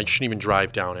go out at night, you shouldn't even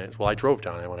drive down it. Well, I drove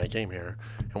down it when I came here,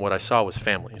 and what I saw was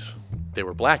families. They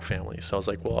were black families. So I was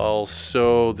like, well,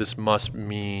 so this must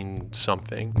mean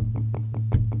something.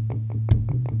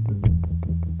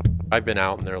 I've been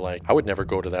out and they're like, I would never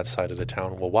go to that side of the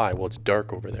town. Well, why? Well, it's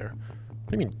dark over there. What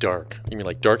do you mean dark? You mean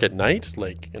like dark at night?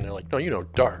 Like, and they're like, no, you know,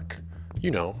 dark.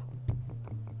 You know.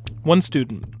 One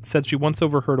student said she once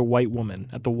overheard a white woman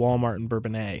at the Walmart in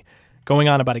Bourbonnais going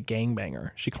on about a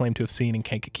gangbanger she claimed to have seen in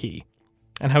Kankakee,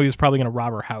 and how he was probably going to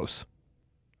rob her house.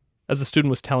 As the student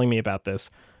was telling me about this,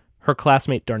 her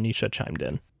classmate Darnisha chimed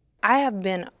in. I have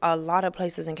been a lot of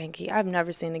places in Kankakee. I've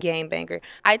never seen a gangbanger.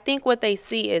 I think what they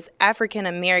see is African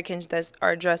Americans that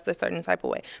are dressed a certain type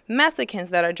of way, Mexicans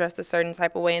that are dressed a certain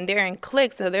type of way, and they're in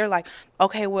cliques. So they're like,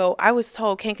 okay, well, I was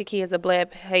told Kankakee is a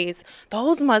black place.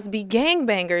 Those must be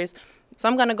gangbangers. So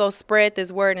I'm going to go spread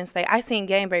this word and say, I seen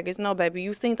gangbangers. No, baby,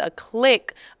 you seen a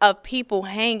clique of people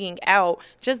hanging out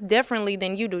just differently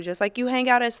than you do. Just like you hang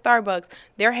out at Starbucks,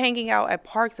 they're hanging out at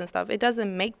parks and stuff. It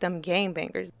doesn't make them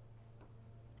gangbangers.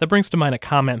 That brings to mind a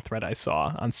comment thread I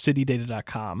saw on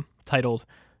citydata.com titled,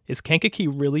 Is Kankakee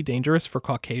Really Dangerous for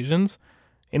Caucasians?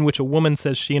 In which a woman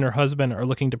says she and her husband are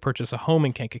looking to purchase a home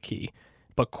in Kankakee,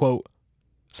 but, quote,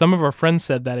 some of our friends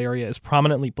said that area is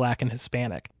prominently black and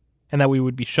Hispanic, and that we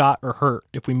would be shot or hurt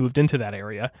if we moved into that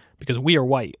area because we are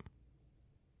white.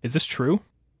 Is this true?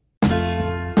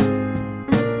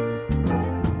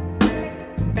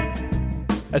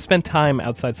 I spent time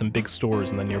outside some big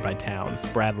stores in the nearby towns,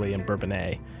 Bradley and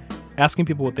Bourbonnais, asking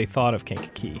people what they thought of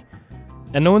Kankakee.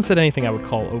 And no one said anything I would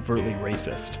call overtly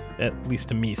racist, at least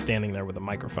to me standing there with a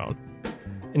microphone.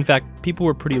 In fact, people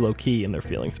were pretty low-key in their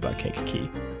feelings about Kankakee.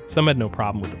 Some had no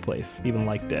problem with the place, even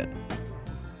liked it.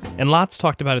 And lots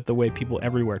talked about it the way people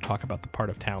everywhere talk about the part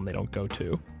of town they don't go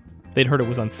to. They'd heard it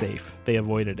was unsafe, they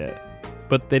avoided it,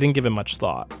 but they didn't give it much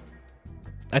thought.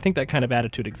 I think that kind of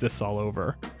attitude exists all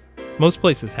over. Most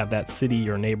places have that city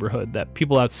or neighborhood that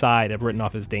people outside have written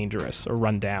off as dangerous or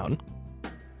run down.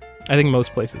 I think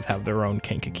most places have their own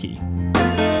Kankakee.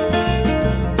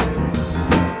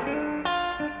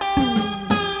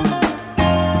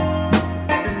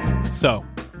 So,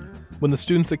 when the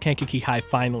students at Kankakee High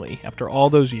finally, after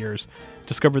all those years,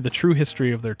 discovered the true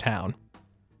history of their town,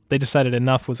 they decided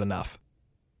enough was enough.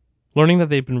 Learning that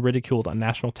they'd been ridiculed on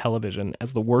national television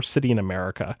as the worst city in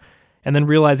America, and then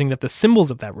realizing that the symbols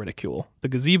of that ridicule, the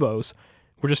gazebos,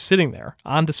 were just sitting there,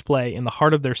 on display in the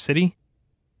heart of their city?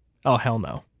 Oh, hell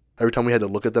no. Every time we had to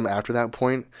look at them after that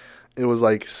point, it was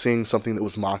like seeing something that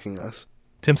was mocking us.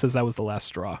 Tim says that was the last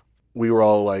straw. We were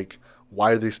all like,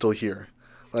 why are they still here?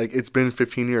 Like, it's been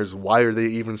 15 years. Why are they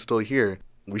even still here?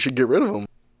 We should get rid of them.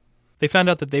 They found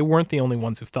out that they weren't the only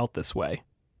ones who felt this way.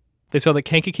 They saw that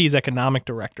Kankakee's economic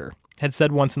director had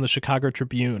said once in the Chicago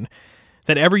Tribune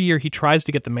that every year he tries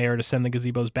to get the mayor to send the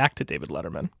gazebos back to David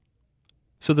Letterman.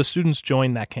 So the students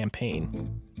joined that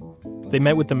campaign. They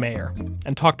met with the mayor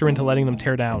and talked her into letting them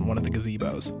tear down one of the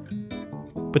gazebos.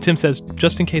 But Tim says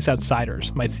just in case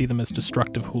outsiders might see them as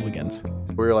destructive hooligans.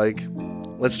 We're like,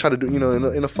 let's try to do,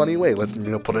 in a funny way. Let's,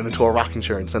 put it into a rocking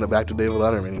chair and send it back to David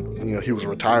Letterman. He was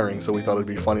retiring, so we thought it'd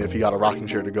be funny if he got a rocking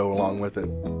chair to go along with it.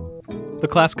 The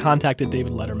class contacted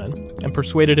David Letterman and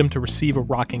persuaded him to receive a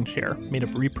rocking chair made of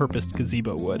repurposed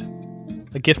gazebo wood,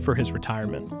 a gift for his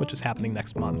retirement, which is happening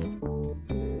next month.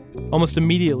 Almost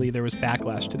immediately, there was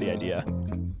backlash to the idea.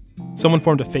 Someone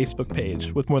formed a Facebook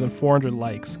page with more than 400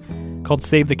 likes called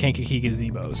Save the Kankakee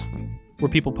Gazebos, where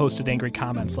people posted angry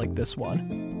comments like this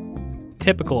one.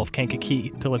 Typical of Kankakee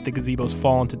to let the gazebos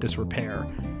fall into disrepair,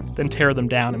 then tear them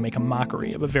down and make a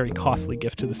mockery of a very costly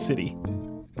gift to the city.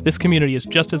 This community is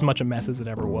just as much a mess as it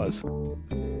ever was.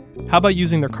 How about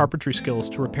using their carpentry skills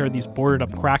to repair these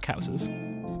boarded-up crack houses,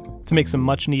 to make some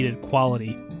much-needed,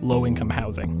 quality, low-income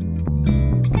housing?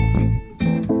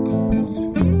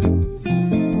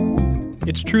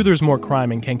 It's true there's more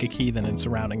crime in Kankakee than in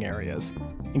surrounding areas,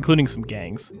 including some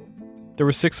gangs. There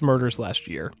were 6 murders last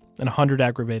year and 100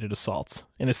 aggravated assaults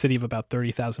in a city of about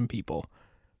 30,000 people,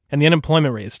 and the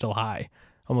unemployment rate is still high,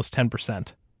 almost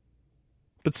 10%.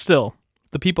 But still,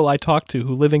 the people I talked to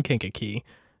who live in Kankakee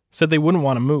said they wouldn't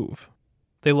want to move.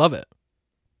 They love it.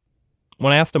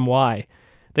 When I asked them why,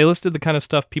 they listed the kind of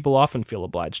stuff people often feel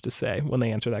obliged to say when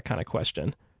they answer that kind of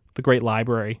question. The great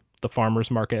library, the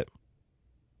farmer's market.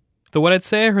 Though what I'd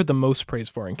say I heard the most praise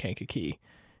for in Kankakee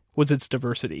was its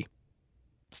diversity.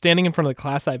 Standing in front of the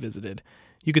class I visited,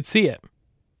 you could see it,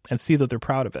 and see that they're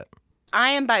proud of it. I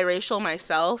am biracial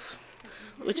myself,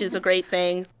 which is a great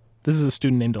thing. This is a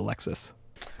student named Alexis.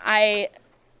 I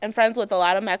am friends with a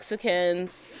lot of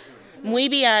Mexicans. Muy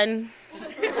bien.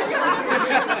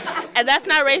 And that's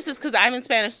not racist because I'm in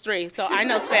Spanish 3, so I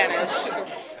know Spanish.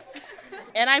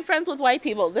 And I'm friends with white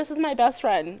people. This is my best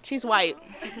friend. She's white.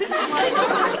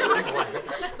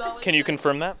 Can you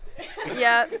confirm that?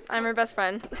 Yeah, I'm her best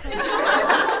friend.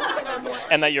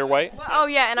 And that you're white? Oh,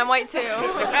 yeah, and I'm white, too.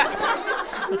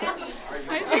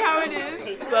 I see how it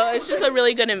is. So it's just a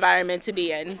really good environment to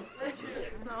be in.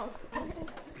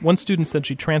 One student said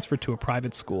she transferred to a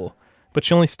private school, but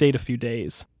she only stayed a few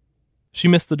days. She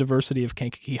missed the diversity of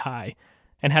Kankakee High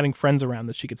and having friends around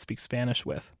that she could speak Spanish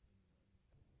with.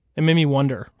 It made me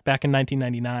wonder, back in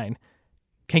 1999,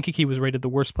 Kankakee was rated the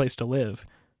worst place to live.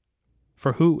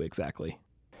 For who, exactly?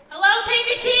 Hello,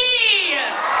 Kankakee!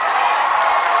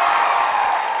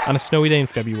 On a snowy day in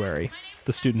February,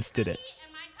 the students did it.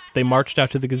 They marched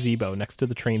out to the gazebo next to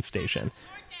the train station,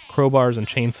 crowbars and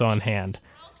chainsaw in hand,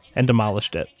 and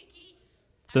demolished it.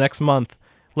 The next month,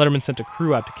 Letterman sent a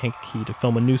crew out to Kankakee to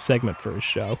film a new segment for his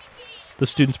show, the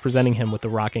students presenting him with the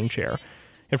rocking chair,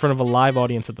 in front of a live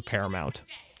audience at the Paramount,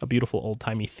 a beautiful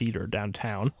old-timey theater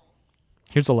downtown.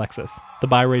 Here's Alexis, the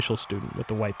biracial student with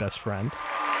the white best friend.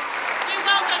 We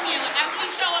welcome you as we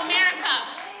show America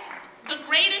the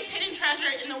greatest hidden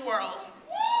treasure in the world,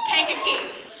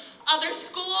 Kankakee. Other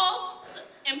schools,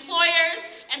 employers,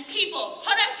 and people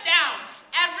put us down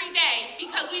every day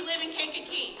because we live in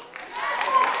Kankakee.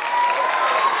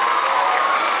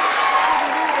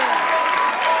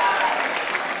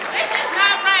 This is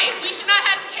not right. We should not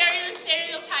have to carry this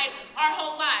stereotype our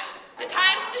whole lives. The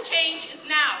time to change is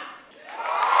now.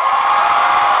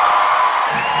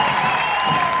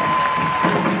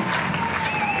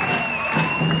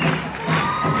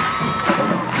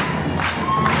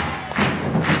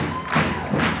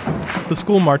 The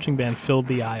school marching band filled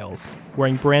the aisles,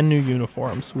 wearing brand new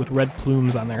uniforms with red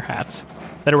plumes on their hats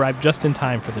that arrived just in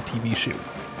time for the TV shoot.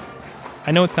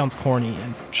 I know it sounds corny,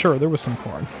 and sure, there was some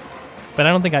corn, but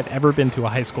I don't think I've ever been to a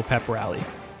high school pep rally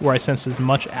where I sensed as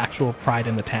much actual pride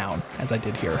in the town as I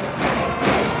did here.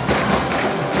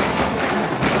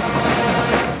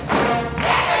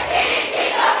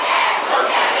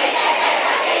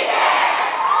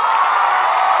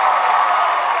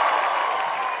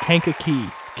 Kankakee,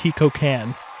 Kiko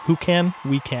can. Who can?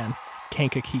 We can.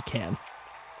 Kankakee can.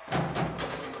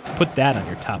 Put that on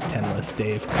your top 10 list,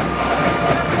 Dave.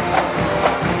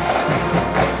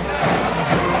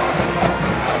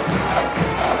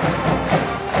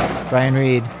 Brian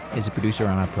Reed is a producer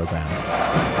on our program.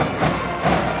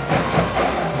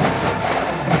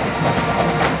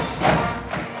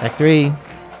 Act 3,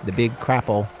 the big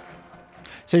crapple.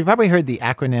 So you've probably heard the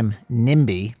acronym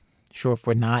NIMBY, short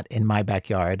for Not in My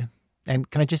Backyard. And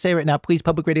can I just say right now, please,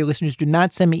 public radio listeners, do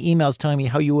not send me emails telling me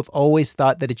how you have always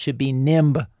thought that it should be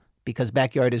NIMB, because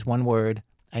backyard is one word.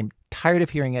 I'm tired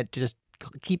of hearing it. Just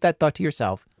keep that thought to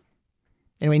yourself.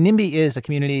 Anyway, NIMBY is a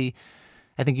community,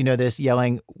 I think you know this,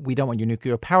 yelling, we don't want your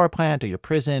nuclear power plant or your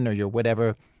prison or your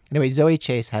whatever. Anyway, Zoe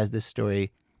Chase has this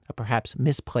story of perhaps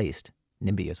misplaced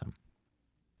NIMBYism.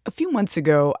 A few months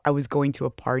ago, I was going to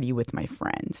a party with my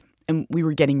friend, and we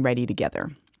were getting ready together.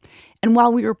 And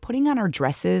while we were putting on our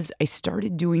dresses, I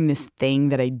started doing this thing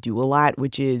that I do a lot,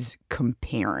 which is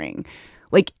comparing.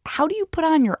 Like, how do you put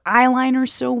on your eyeliner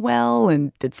so well?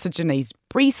 And that's such a nice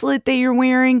bracelet that you're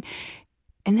wearing.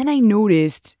 And then I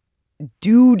noticed,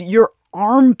 dude, your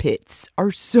armpits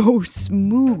are so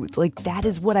smooth. Like, that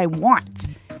is what I want.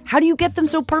 How do you get them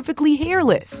so perfectly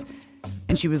hairless?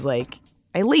 And she was like,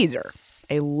 I laser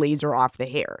off the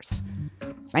hairs.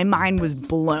 My mind was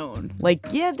blown. Like,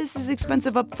 yeah, this is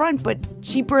expensive up front, but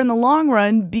cheaper in the long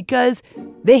run because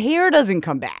the hair doesn't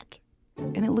come back.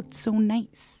 And it looked so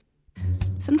nice.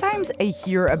 Sometimes I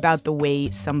hear about the way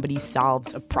somebody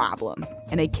solves a problem,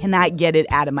 and I cannot get it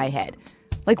out of my head.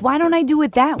 Like, why don't I do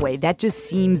it that way? That just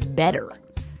seems better.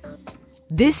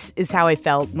 This is how I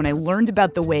felt when I learned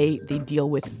about the way they deal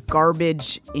with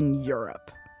garbage in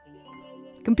Europe.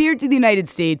 Compared to the United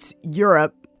States,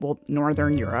 Europe, well,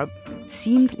 Northern Europe,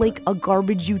 seemed like a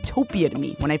garbage utopia to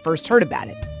me when I first heard about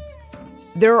it.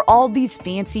 There are all these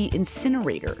fancy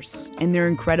incinerators, and they're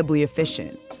incredibly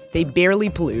efficient. They barely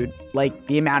pollute, like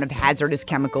the amount of hazardous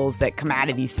chemicals that come out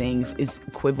of these things is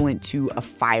equivalent to a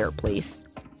fireplace.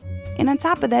 And on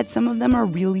top of that, some of them are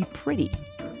really pretty.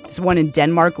 This one in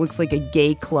Denmark looks like a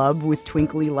gay club with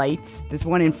twinkly lights. This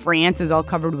one in France is all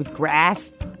covered with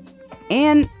grass.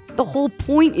 And the whole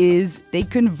point is they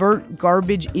convert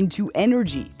garbage into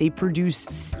energy. They produce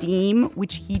steam,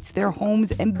 which heats their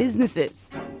homes and businesses.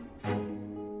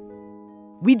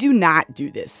 We do not do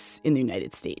this in the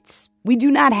United States. We do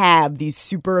not have these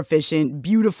super efficient,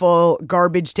 beautiful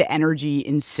garbage to energy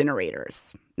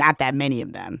incinerators. Not that many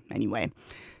of them, anyway.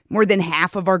 More than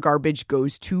half of our garbage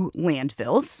goes to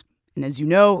landfills. And as you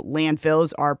know,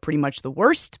 landfills are pretty much the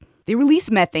worst. They release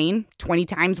methane, 20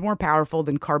 times more powerful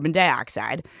than carbon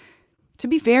dioxide. To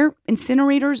be fair,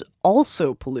 incinerators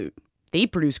also pollute. They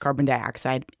produce carbon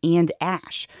dioxide and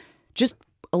ash. Just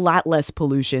a lot less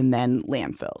pollution than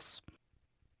landfills.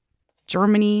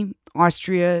 Germany,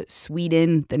 Austria,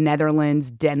 Sweden, the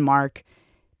Netherlands, Denmark,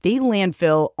 they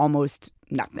landfill almost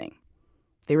nothing.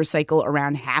 They recycle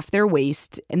around half their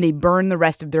waste, and they burn the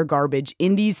rest of their garbage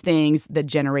in these things that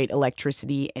generate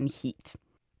electricity and heat.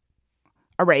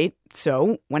 All right,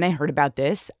 so when I heard about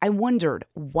this, I wondered,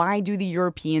 why do the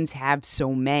Europeans have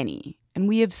so many and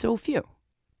we have so few?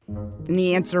 And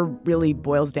the answer really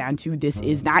boils down to this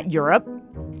is not Europe.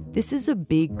 This is a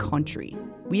big country.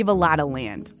 We have a lot of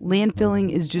land.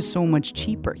 Landfilling is just so much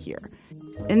cheaper here.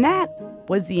 And that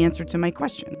was the answer to my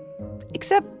question.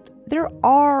 Except there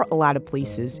are a lot of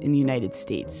places in the United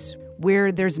States where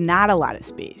there's not a lot of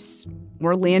space,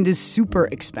 where land is super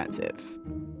expensive,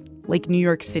 like New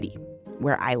York City,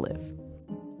 where I live.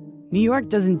 New York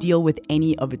doesn't deal with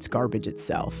any of its garbage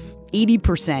itself.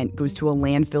 80% goes to a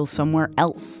landfill somewhere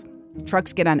else.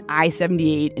 Trucks get on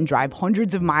I-78 and drive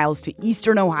hundreds of miles to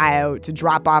eastern Ohio to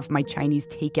drop off my Chinese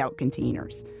takeout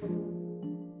containers.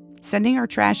 Sending our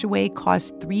trash away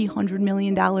costs $300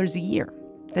 million a year.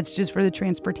 That's just for the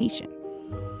transportation.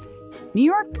 New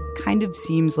York kind of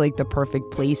seems like the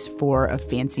perfect place for a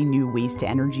fancy new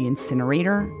waste-to-energy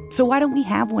incinerator, so why don't we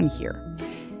have one here?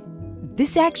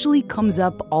 This actually comes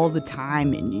up all the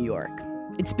time in New York.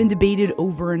 It's been debated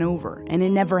over and over, and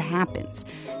it never happens.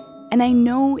 And I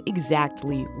know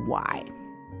exactly why.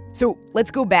 So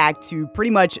let's go back to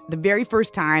pretty much the very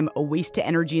first time a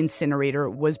waste-to-energy incinerator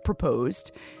was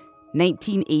proposed,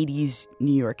 1980s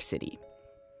New York City.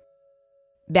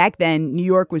 Back then, New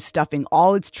York was stuffing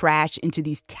all its trash into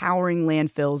these towering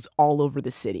landfills all over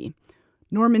the city.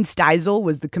 Norman Steisel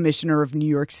was the commissioner of New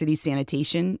York City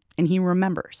Sanitation, and he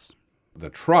remembers. The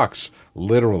trucks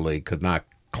literally could not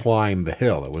climb the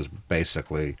hill. It was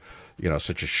basically,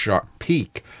 such a sharp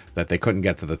peak that they couldn't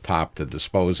get to the top to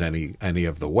dispose any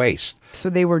of the waste. So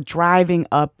they were driving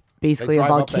up basically a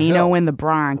volcano in the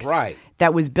Bronx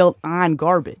that was built on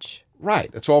garbage. Right.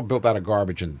 It's all built out of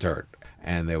garbage and dirt.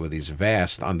 And there were these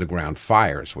vast underground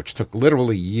fires, which took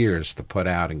literally years to put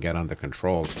out and get under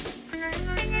control.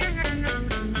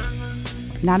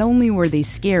 Not only were they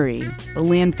scary, the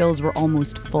landfills were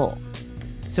almost full.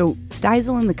 So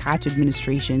Steisel and the Koch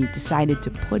administration decided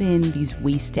to put in these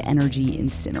waste-to-energy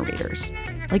incinerators,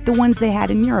 like the ones they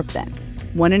had in Europe then.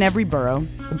 One in every borough,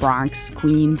 the Bronx,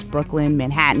 Queens, Brooklyn,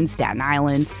 Manhattan, Staten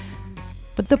Island.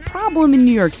 But the problem in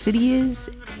New York City is,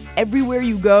 everywhere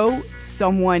you go,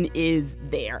 someone is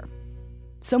there.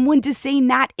 Someone to say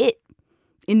not it.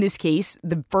 In this case,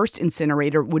 the first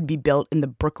incinerator would be built in the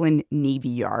Brooklyn Navy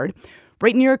Yard,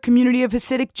 right near a community of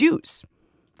Hasidic Jews.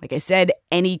 Like I said,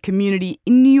 any community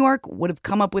in New York would have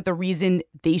come up with a reason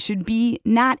they should be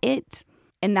not it.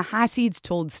 And the Hasids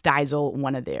told Steisel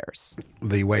one of theirs.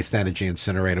 The waste-energy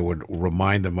incinerator would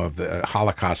remind them of the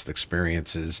Holocaust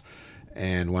experiences.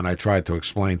 And when I tried to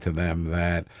explain to them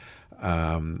that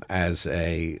as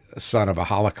a son of a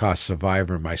Holocaust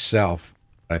survivor myself,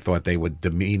 I thought they were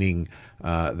demeaning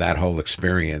that whole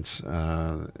experience.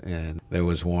 And there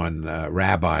was one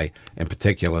rabbi in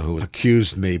particular who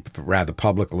accused me rather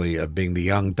publicly of being the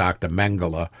young Dr.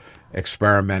 Mengele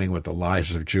experimenting with the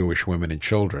lives of Jewish women and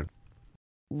children.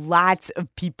 Lots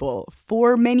of people,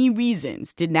 for many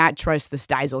reasons, did not trust the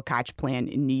Steisel-Koch plan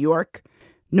in New York.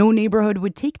 No neighborhood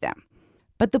would take them.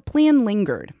 But the plan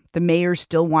lingered. The mayor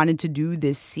still wanted to do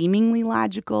this seemingly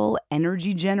logical,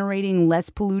 energy-generating,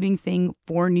 less polluting thing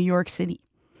for New York City.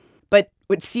 But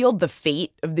what sealed the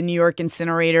fate of the New York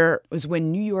incinerator was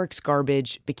when New York's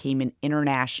garbage became an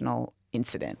international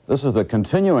incident. This is the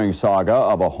continuing saga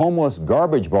of a homeless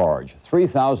garbage barge.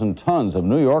 3,000 tons of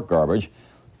New York garbage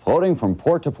floating from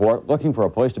port to port looking for a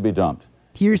place to be dumped.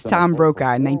 Here's Tom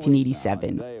Brokaw in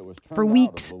 1987. For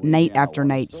weeks, night after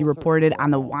night, he reported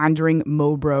on the wandering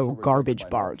Mobro garbage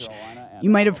barge. You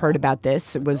might have heard about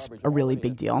this. It was a really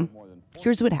big deal.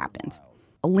 Here's what happened.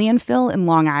 A landfill in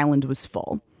Long Island was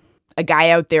full. A guy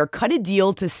out there cut a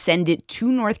deal to send it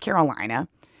to North Carolina,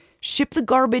 ship the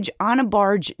garbage on a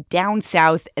barge down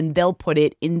south, and they'll put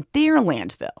it in their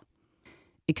landfill.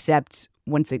 Except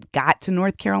once it got to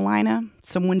North Carolina,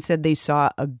 someone said they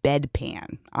saw a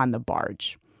bedpan on the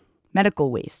barge.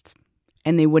 Medical waste.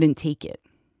 And they wouldn't take it.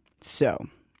 So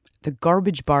the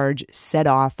garbage barge set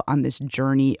off on this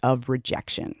journey of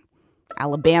rejection.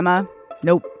 Alabama?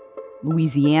 Nope.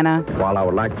 Louisiana? While I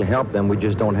would like to help them, we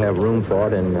just don't have room for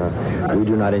it, and we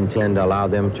do not intend to allow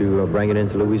them to bring it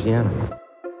into Louisiana.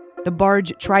 The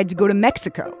barge tried to go to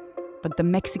Mexico, but the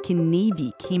Mexican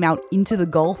Navy came out into the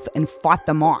Gulf and fought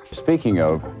them off. Speaking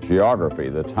of geography,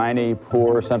 the tiny,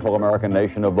 poor Central American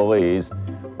nation of Belize,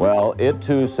 well, it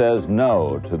too says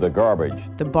no to the garbage.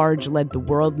 The barge led the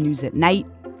world news at night.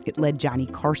 It led Johnny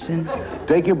Carson.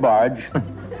 Take your barge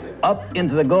up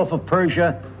into the Gulf of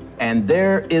Persia, and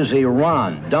there is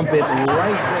Iran. Dump it right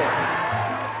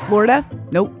there. Florida?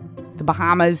 Nope. The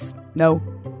Bahamas? No.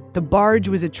 The barge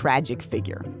was a tragic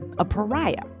figure, a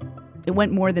pariah. It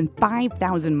went more than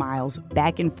 5,000 miles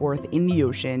back and forth in the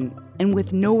ocean, and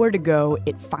with nowhere to go,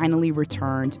 it finally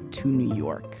returned to New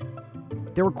York.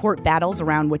 There were court battles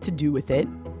around what to do with it,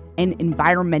 and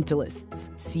environmentalists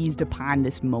seized upon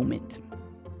this moment.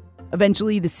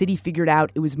 Eventually, the city figured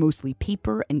out it was mostly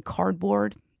paper and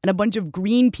cardboard, and a bunch of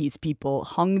Greenpeace people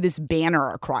hung this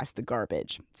banner across the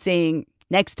garbage, saying,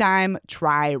 "Next time,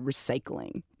 try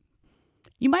recycling."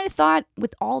 You might have thought,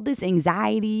 with all this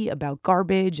anxiety about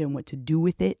garbage and what to do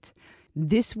with it,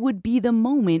 this would be the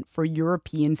moment for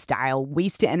European-style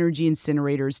waste-to-energy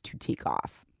incinerators to take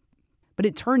off. But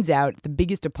it turns out the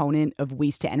biggest opponent of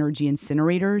waste-to-energy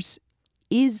incinerators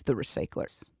is the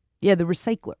recyclers. Yeah, the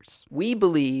recyclers. We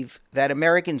believe that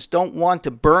Americans don't want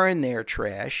to burn their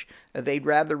trash. They'd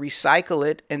rather recycle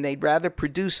it, and they'd rather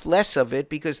produce less of it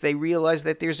because they realize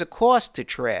that there's a cost to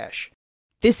trash.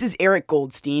 This is Eric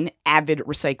Goldstein, avid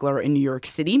recycler in New York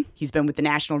City. He's been with the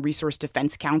National Resource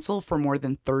Defense Council for more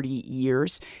than 30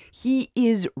 years. He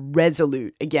is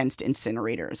resolute against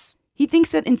incinerators. He thinks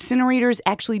that incinerators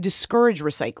actually discourage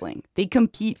recycling. They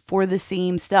compete for the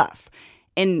same stuff.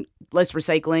 And less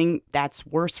recycling, that's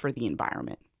worse for the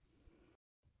environment.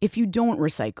 If you don't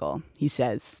recycle, he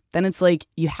says, then it's like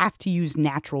you have to use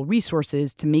natural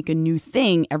resources to make a new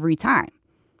thing every time.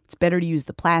 It's better to use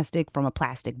the plastic from a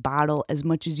plastic bottle as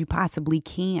much as you possibly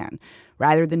can,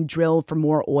 rather than drill for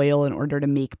more oil in order to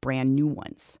make brand new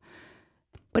ones.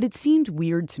 But it seemed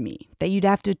weird to me that you'd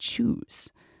have to choose.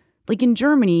 Like in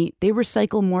Germany, they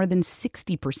recycle more than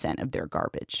 60% of their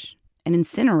garbage and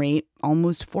incinerate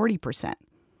almost 40%.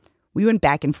 We went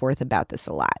back and forth about this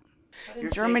a lot.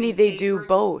 In Germany, they do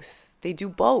both. They do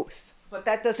both. But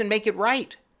that doesn't make it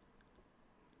right.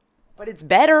 But it's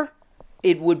better.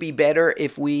 It would be better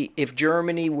if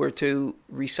Germany were to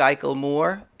recycle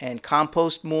more and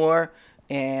compost more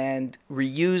and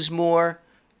reuse more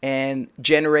and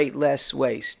generate less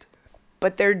waste.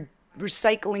 But they're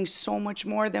recycling so much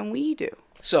more than we do.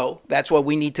 So that's what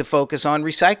we need to focus on,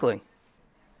 recycling.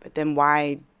 But then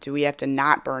why do we have to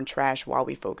not burn trash while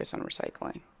we focus on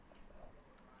recycling?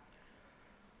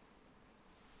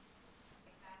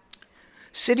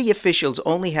 City officials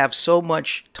only have so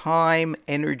much time,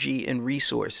 energy, and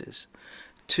resources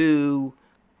to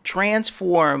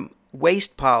transform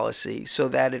waste policy so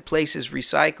that it places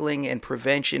recycling and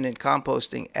prevention and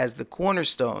composting as the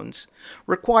cornerstones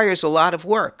requires a lot of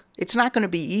work. It's not going to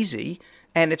be easy,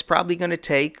 and it's probably going to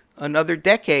take another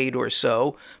decade or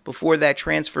so before that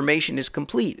transformation is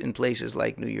complete in places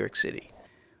like New York City.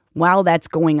 While that's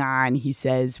going on, he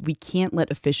says, we can't let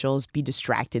officials be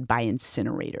distracted by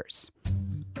incinerators.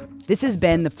 This has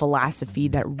been the philosophy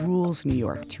that rules New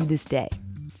York to this day.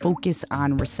 Focus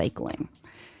on recycling.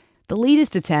 The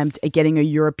latest attempt at getting a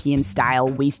European-style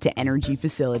waste-to-energy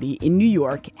facility in New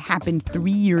York happened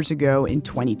 3 years ago in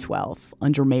 2012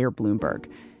 under Mayor Bloomberg.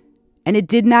 And it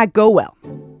did not go well.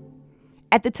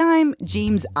 At the time,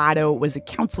 James Otto was a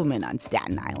councilman on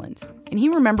Staten Island, and he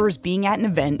remembers being at an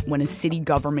event when a city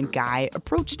government guy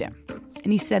approached him.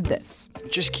 And he said this.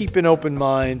 Just keep an open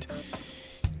mind.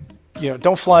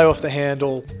 Don't fly off the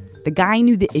handle. The guy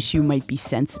knew the issue might be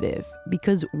sensitive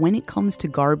because when it comes to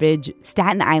garbage,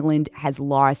 Staten Island has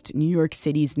lost New York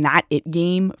City's not it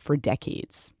game for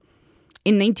decades.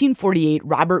 In 1948,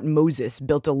 Robert Moses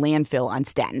built a landfill on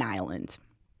Staten Island.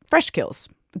 Freshkills.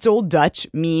 It's Old Dutch,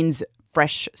 means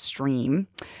fresh stream.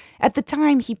 At the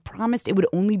time, he promised it would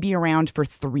only be around for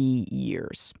 3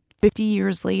 years. 50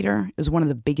 years later, it was one of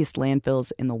the biggest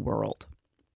landfills in the world.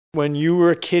 When you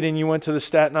were a kid and you went to the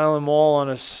Staten Island Mall on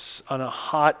a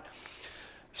hot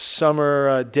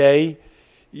summer day,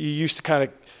 you used to kind of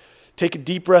take a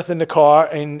deep breath in the car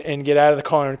and get out of the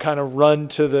car and kind of run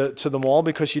to the mall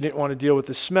because you didn't want to deal with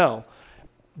the smell.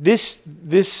 This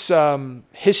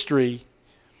history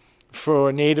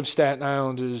for native Staten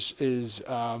Islanders is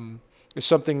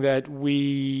something that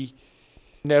we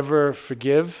never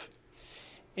forgive.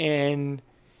 And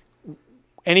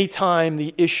anytime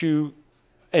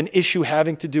an issue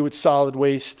having to do with solid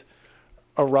waste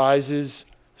arises,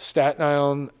 Staten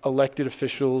Island elected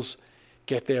officials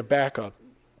get their back up.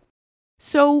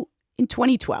 So in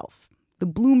 2012, the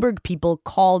Bloomberg people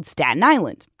called Staten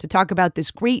Island to talk about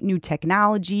this great new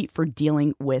technology for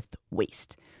dealing with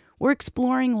waste. We're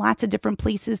exploring lots of different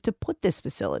places to put this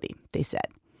facility, they said.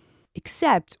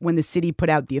 Except when the city put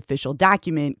out the official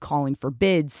document calling for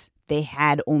bids, they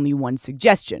had only one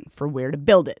suggestion for where to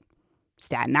build it: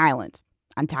 Staten Island,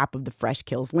 on top of the Fresh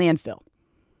Kills landfill.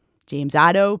 James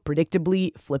Otto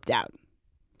predictably flipped out.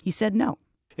 He said no.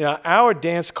 Our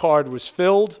dance card was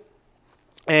filled,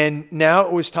 and now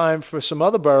it was time for some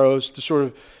other boroughs to sort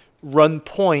of run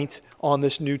point on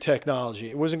this new technology.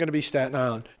 It wasn't going to be Staten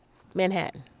Island.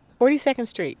 Manhattan, 42nd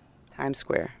Street. Times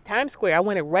Square. Times Square. I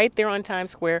want it right there on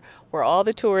Times Square where all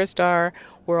the tourists are,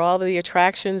 where all the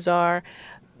attractions are.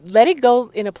 Let it go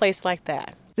in a place like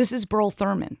that. This is Burl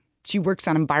Thurman. She works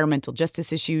on environmental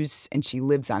justice issues, and she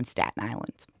lives on Staten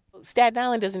Island. Staten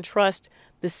Island doesn't trust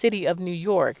the city of New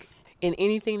York in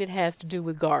anything that has to do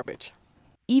with garbage.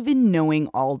 Even knowing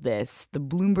all this, the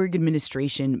Bloomberg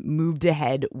administration moved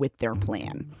ahead with their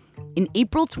plan. In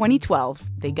April 2012,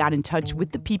 they got in touch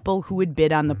with the people who had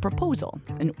bid on the proposal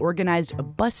and organized a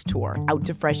bus tour out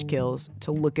to Fresh Kills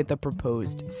to look at the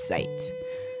proposed site.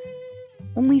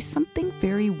 Only something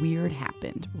very weird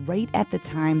happened right at the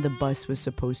time the bus was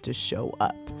supposed to show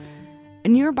up. A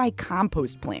nearby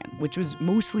compost plant, which was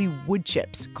mostly wood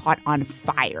chips, caught on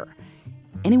fire.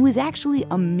 And it was actually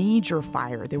a major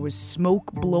fire. There was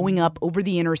smoke blowing up over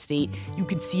the interstate. You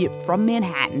could see it from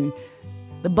Manhattan.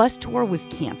 The bus tour was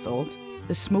canceled.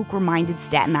 The smoke reminded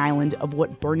Staten Island of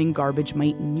what burning garbage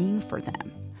might mean for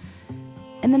them.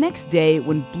 And the next day,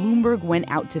 when Bloomberg went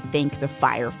out to thank the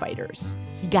firefighters,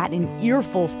 he got an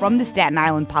earful from the Staten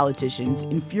Island politicians,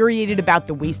 infuriated about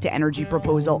the waste-to-energy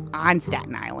proposal on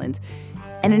Staten Island.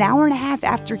 And an hour and a half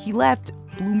after he left,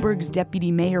 Bloomberg's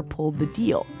deputy mayor pulled the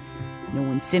deal. No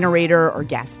incinerator or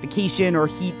gasification or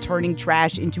heat turning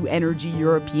trash into energy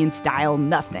European style,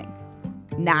 nothing.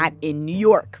 Not in New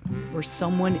York, where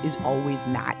someone is always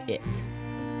not it.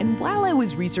 And while I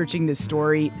was researching this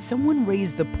story, someone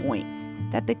raised the point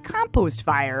that the compost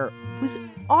fire was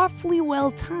awfully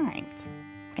well timed.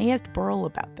 I asked Burl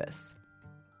about this.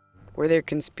 Were there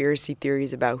conspiracy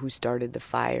theories about who started the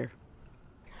fire?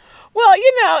 Well,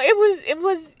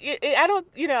 I don't,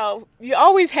 you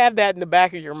always have that in the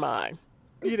back of your mind,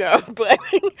 but,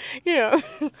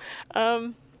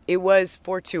 It was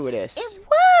fortuitous. It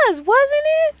was, wasn't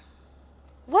it?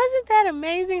 Wasn't that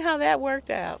amazing how that worked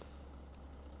out?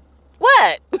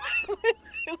 What?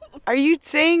 Are you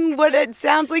saying what it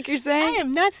sounds like you're saying? I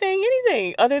am not saying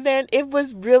anything other than it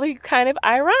was really kind of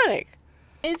ironic.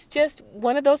 It's just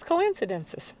one of those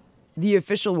coincidences. The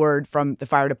official word from the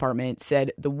fire department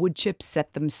said the wood chips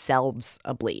set themselves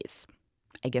ablaze.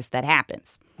 I guess that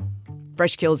happens.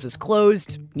 Fresh Kills is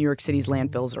closed. New York City's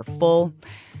landfills are full.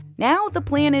 Now the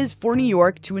plan is for New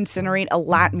York to incinerate a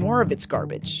lot more of its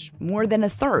garbage, more than a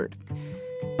third.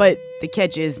 But the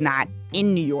catch is not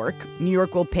in New York. New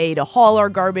York will pay to haul our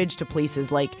garbage to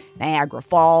places like Niagara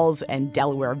Falls and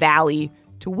Delaware Valley,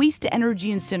 to waste-to-energy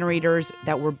incinerators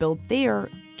that were built there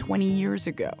 20 years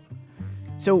ago.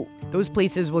 So those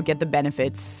places will get the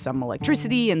benefits, some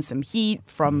electricity and some heat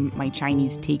from my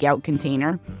Chinese takeout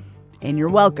container. And you're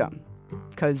welcome,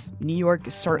 because New York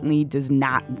certainly does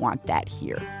not want that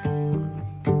here.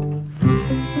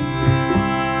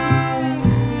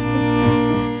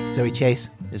 Zoe Chase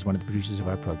is one of the producers of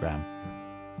our program.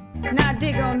 Now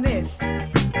dig on this.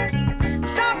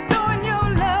 Stop throwing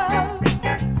your love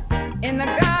in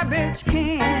the garbage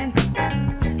can.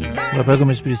 Our program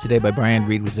is produced today by Brian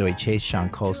Reed with Zoe Chase, Sean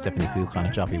Cole, Stephanie Fu,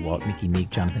 Hannah Jaffe Walt, Mickey Meek,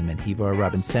 Jonathan Menjivar,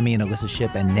 Robin Semi, and Alyssa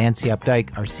Shipp, and Nancy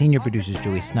Updike. Our senior producer is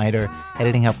Julie Snyder.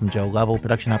 Editing help from Joe Lovell.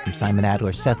 Production help from Simon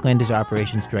Adler. Seth Lind is our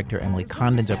operations director. Emily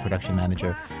Condon's our production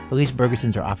manager. Elise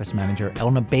Bergeson's our office manager.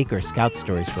 Elna Baker scouts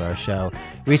stories for our show.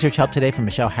 Research help today from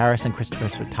Michelle Harris and Christopher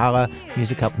Sotala.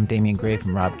 Music help from Damian Gray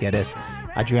from Rob Geddes.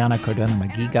 Adriana Cardona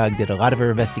Magigag did a lot of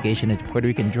her investigation into Puerto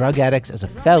Rican drug addicts as a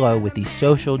fellow with the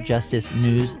Social Justice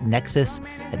News Nexus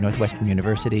at Northwestern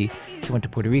University. She went to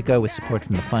Puerto Rico with support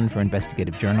from the Fund for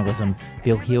Investigative Journalism.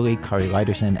 Bill Healy, Kari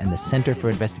Leiderson, and the Center for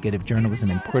Investigative Journalism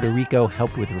in Puerto Rico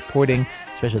helped with reporting.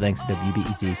 Special thanks to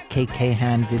WBEZ's Kay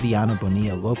Cahan, Viviana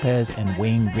Bonilla Lopez, and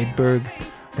Wayne Rydberg.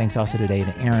 Thanks also today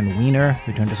to Aaron Weiner,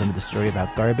 who turned us into the story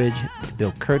about garbage,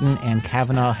 Bill Curtin, Ann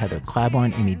Kavanaugh, Heather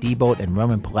Claiborne, Amy Diebold, and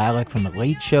Roman Polalek from The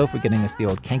Late Show for getting us the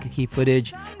old Kankakee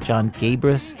footage, John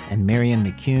Gabris and Marion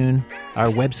McCune. Our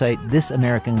website,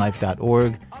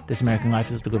 thisamericanlife.org. This American Life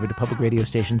is delivered to public radio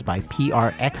stations by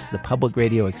PRX, the Public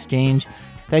Radio Exchange.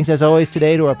 Thanks, as always,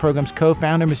 today to our program's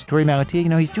co-founder, Mr. Torey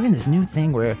Malatia. He's doing this new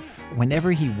thing where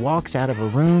whenever he walks out of a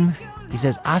room, he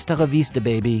says, "Hasta la vista,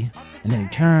 baby," and then he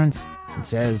turns and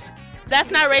says, That's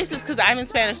not racist because I'm in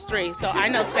Spanish 3, so I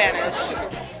know Spanish.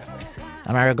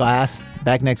 I'm Ira Glass,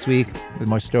 back next week with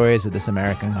more stories of This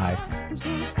American Life.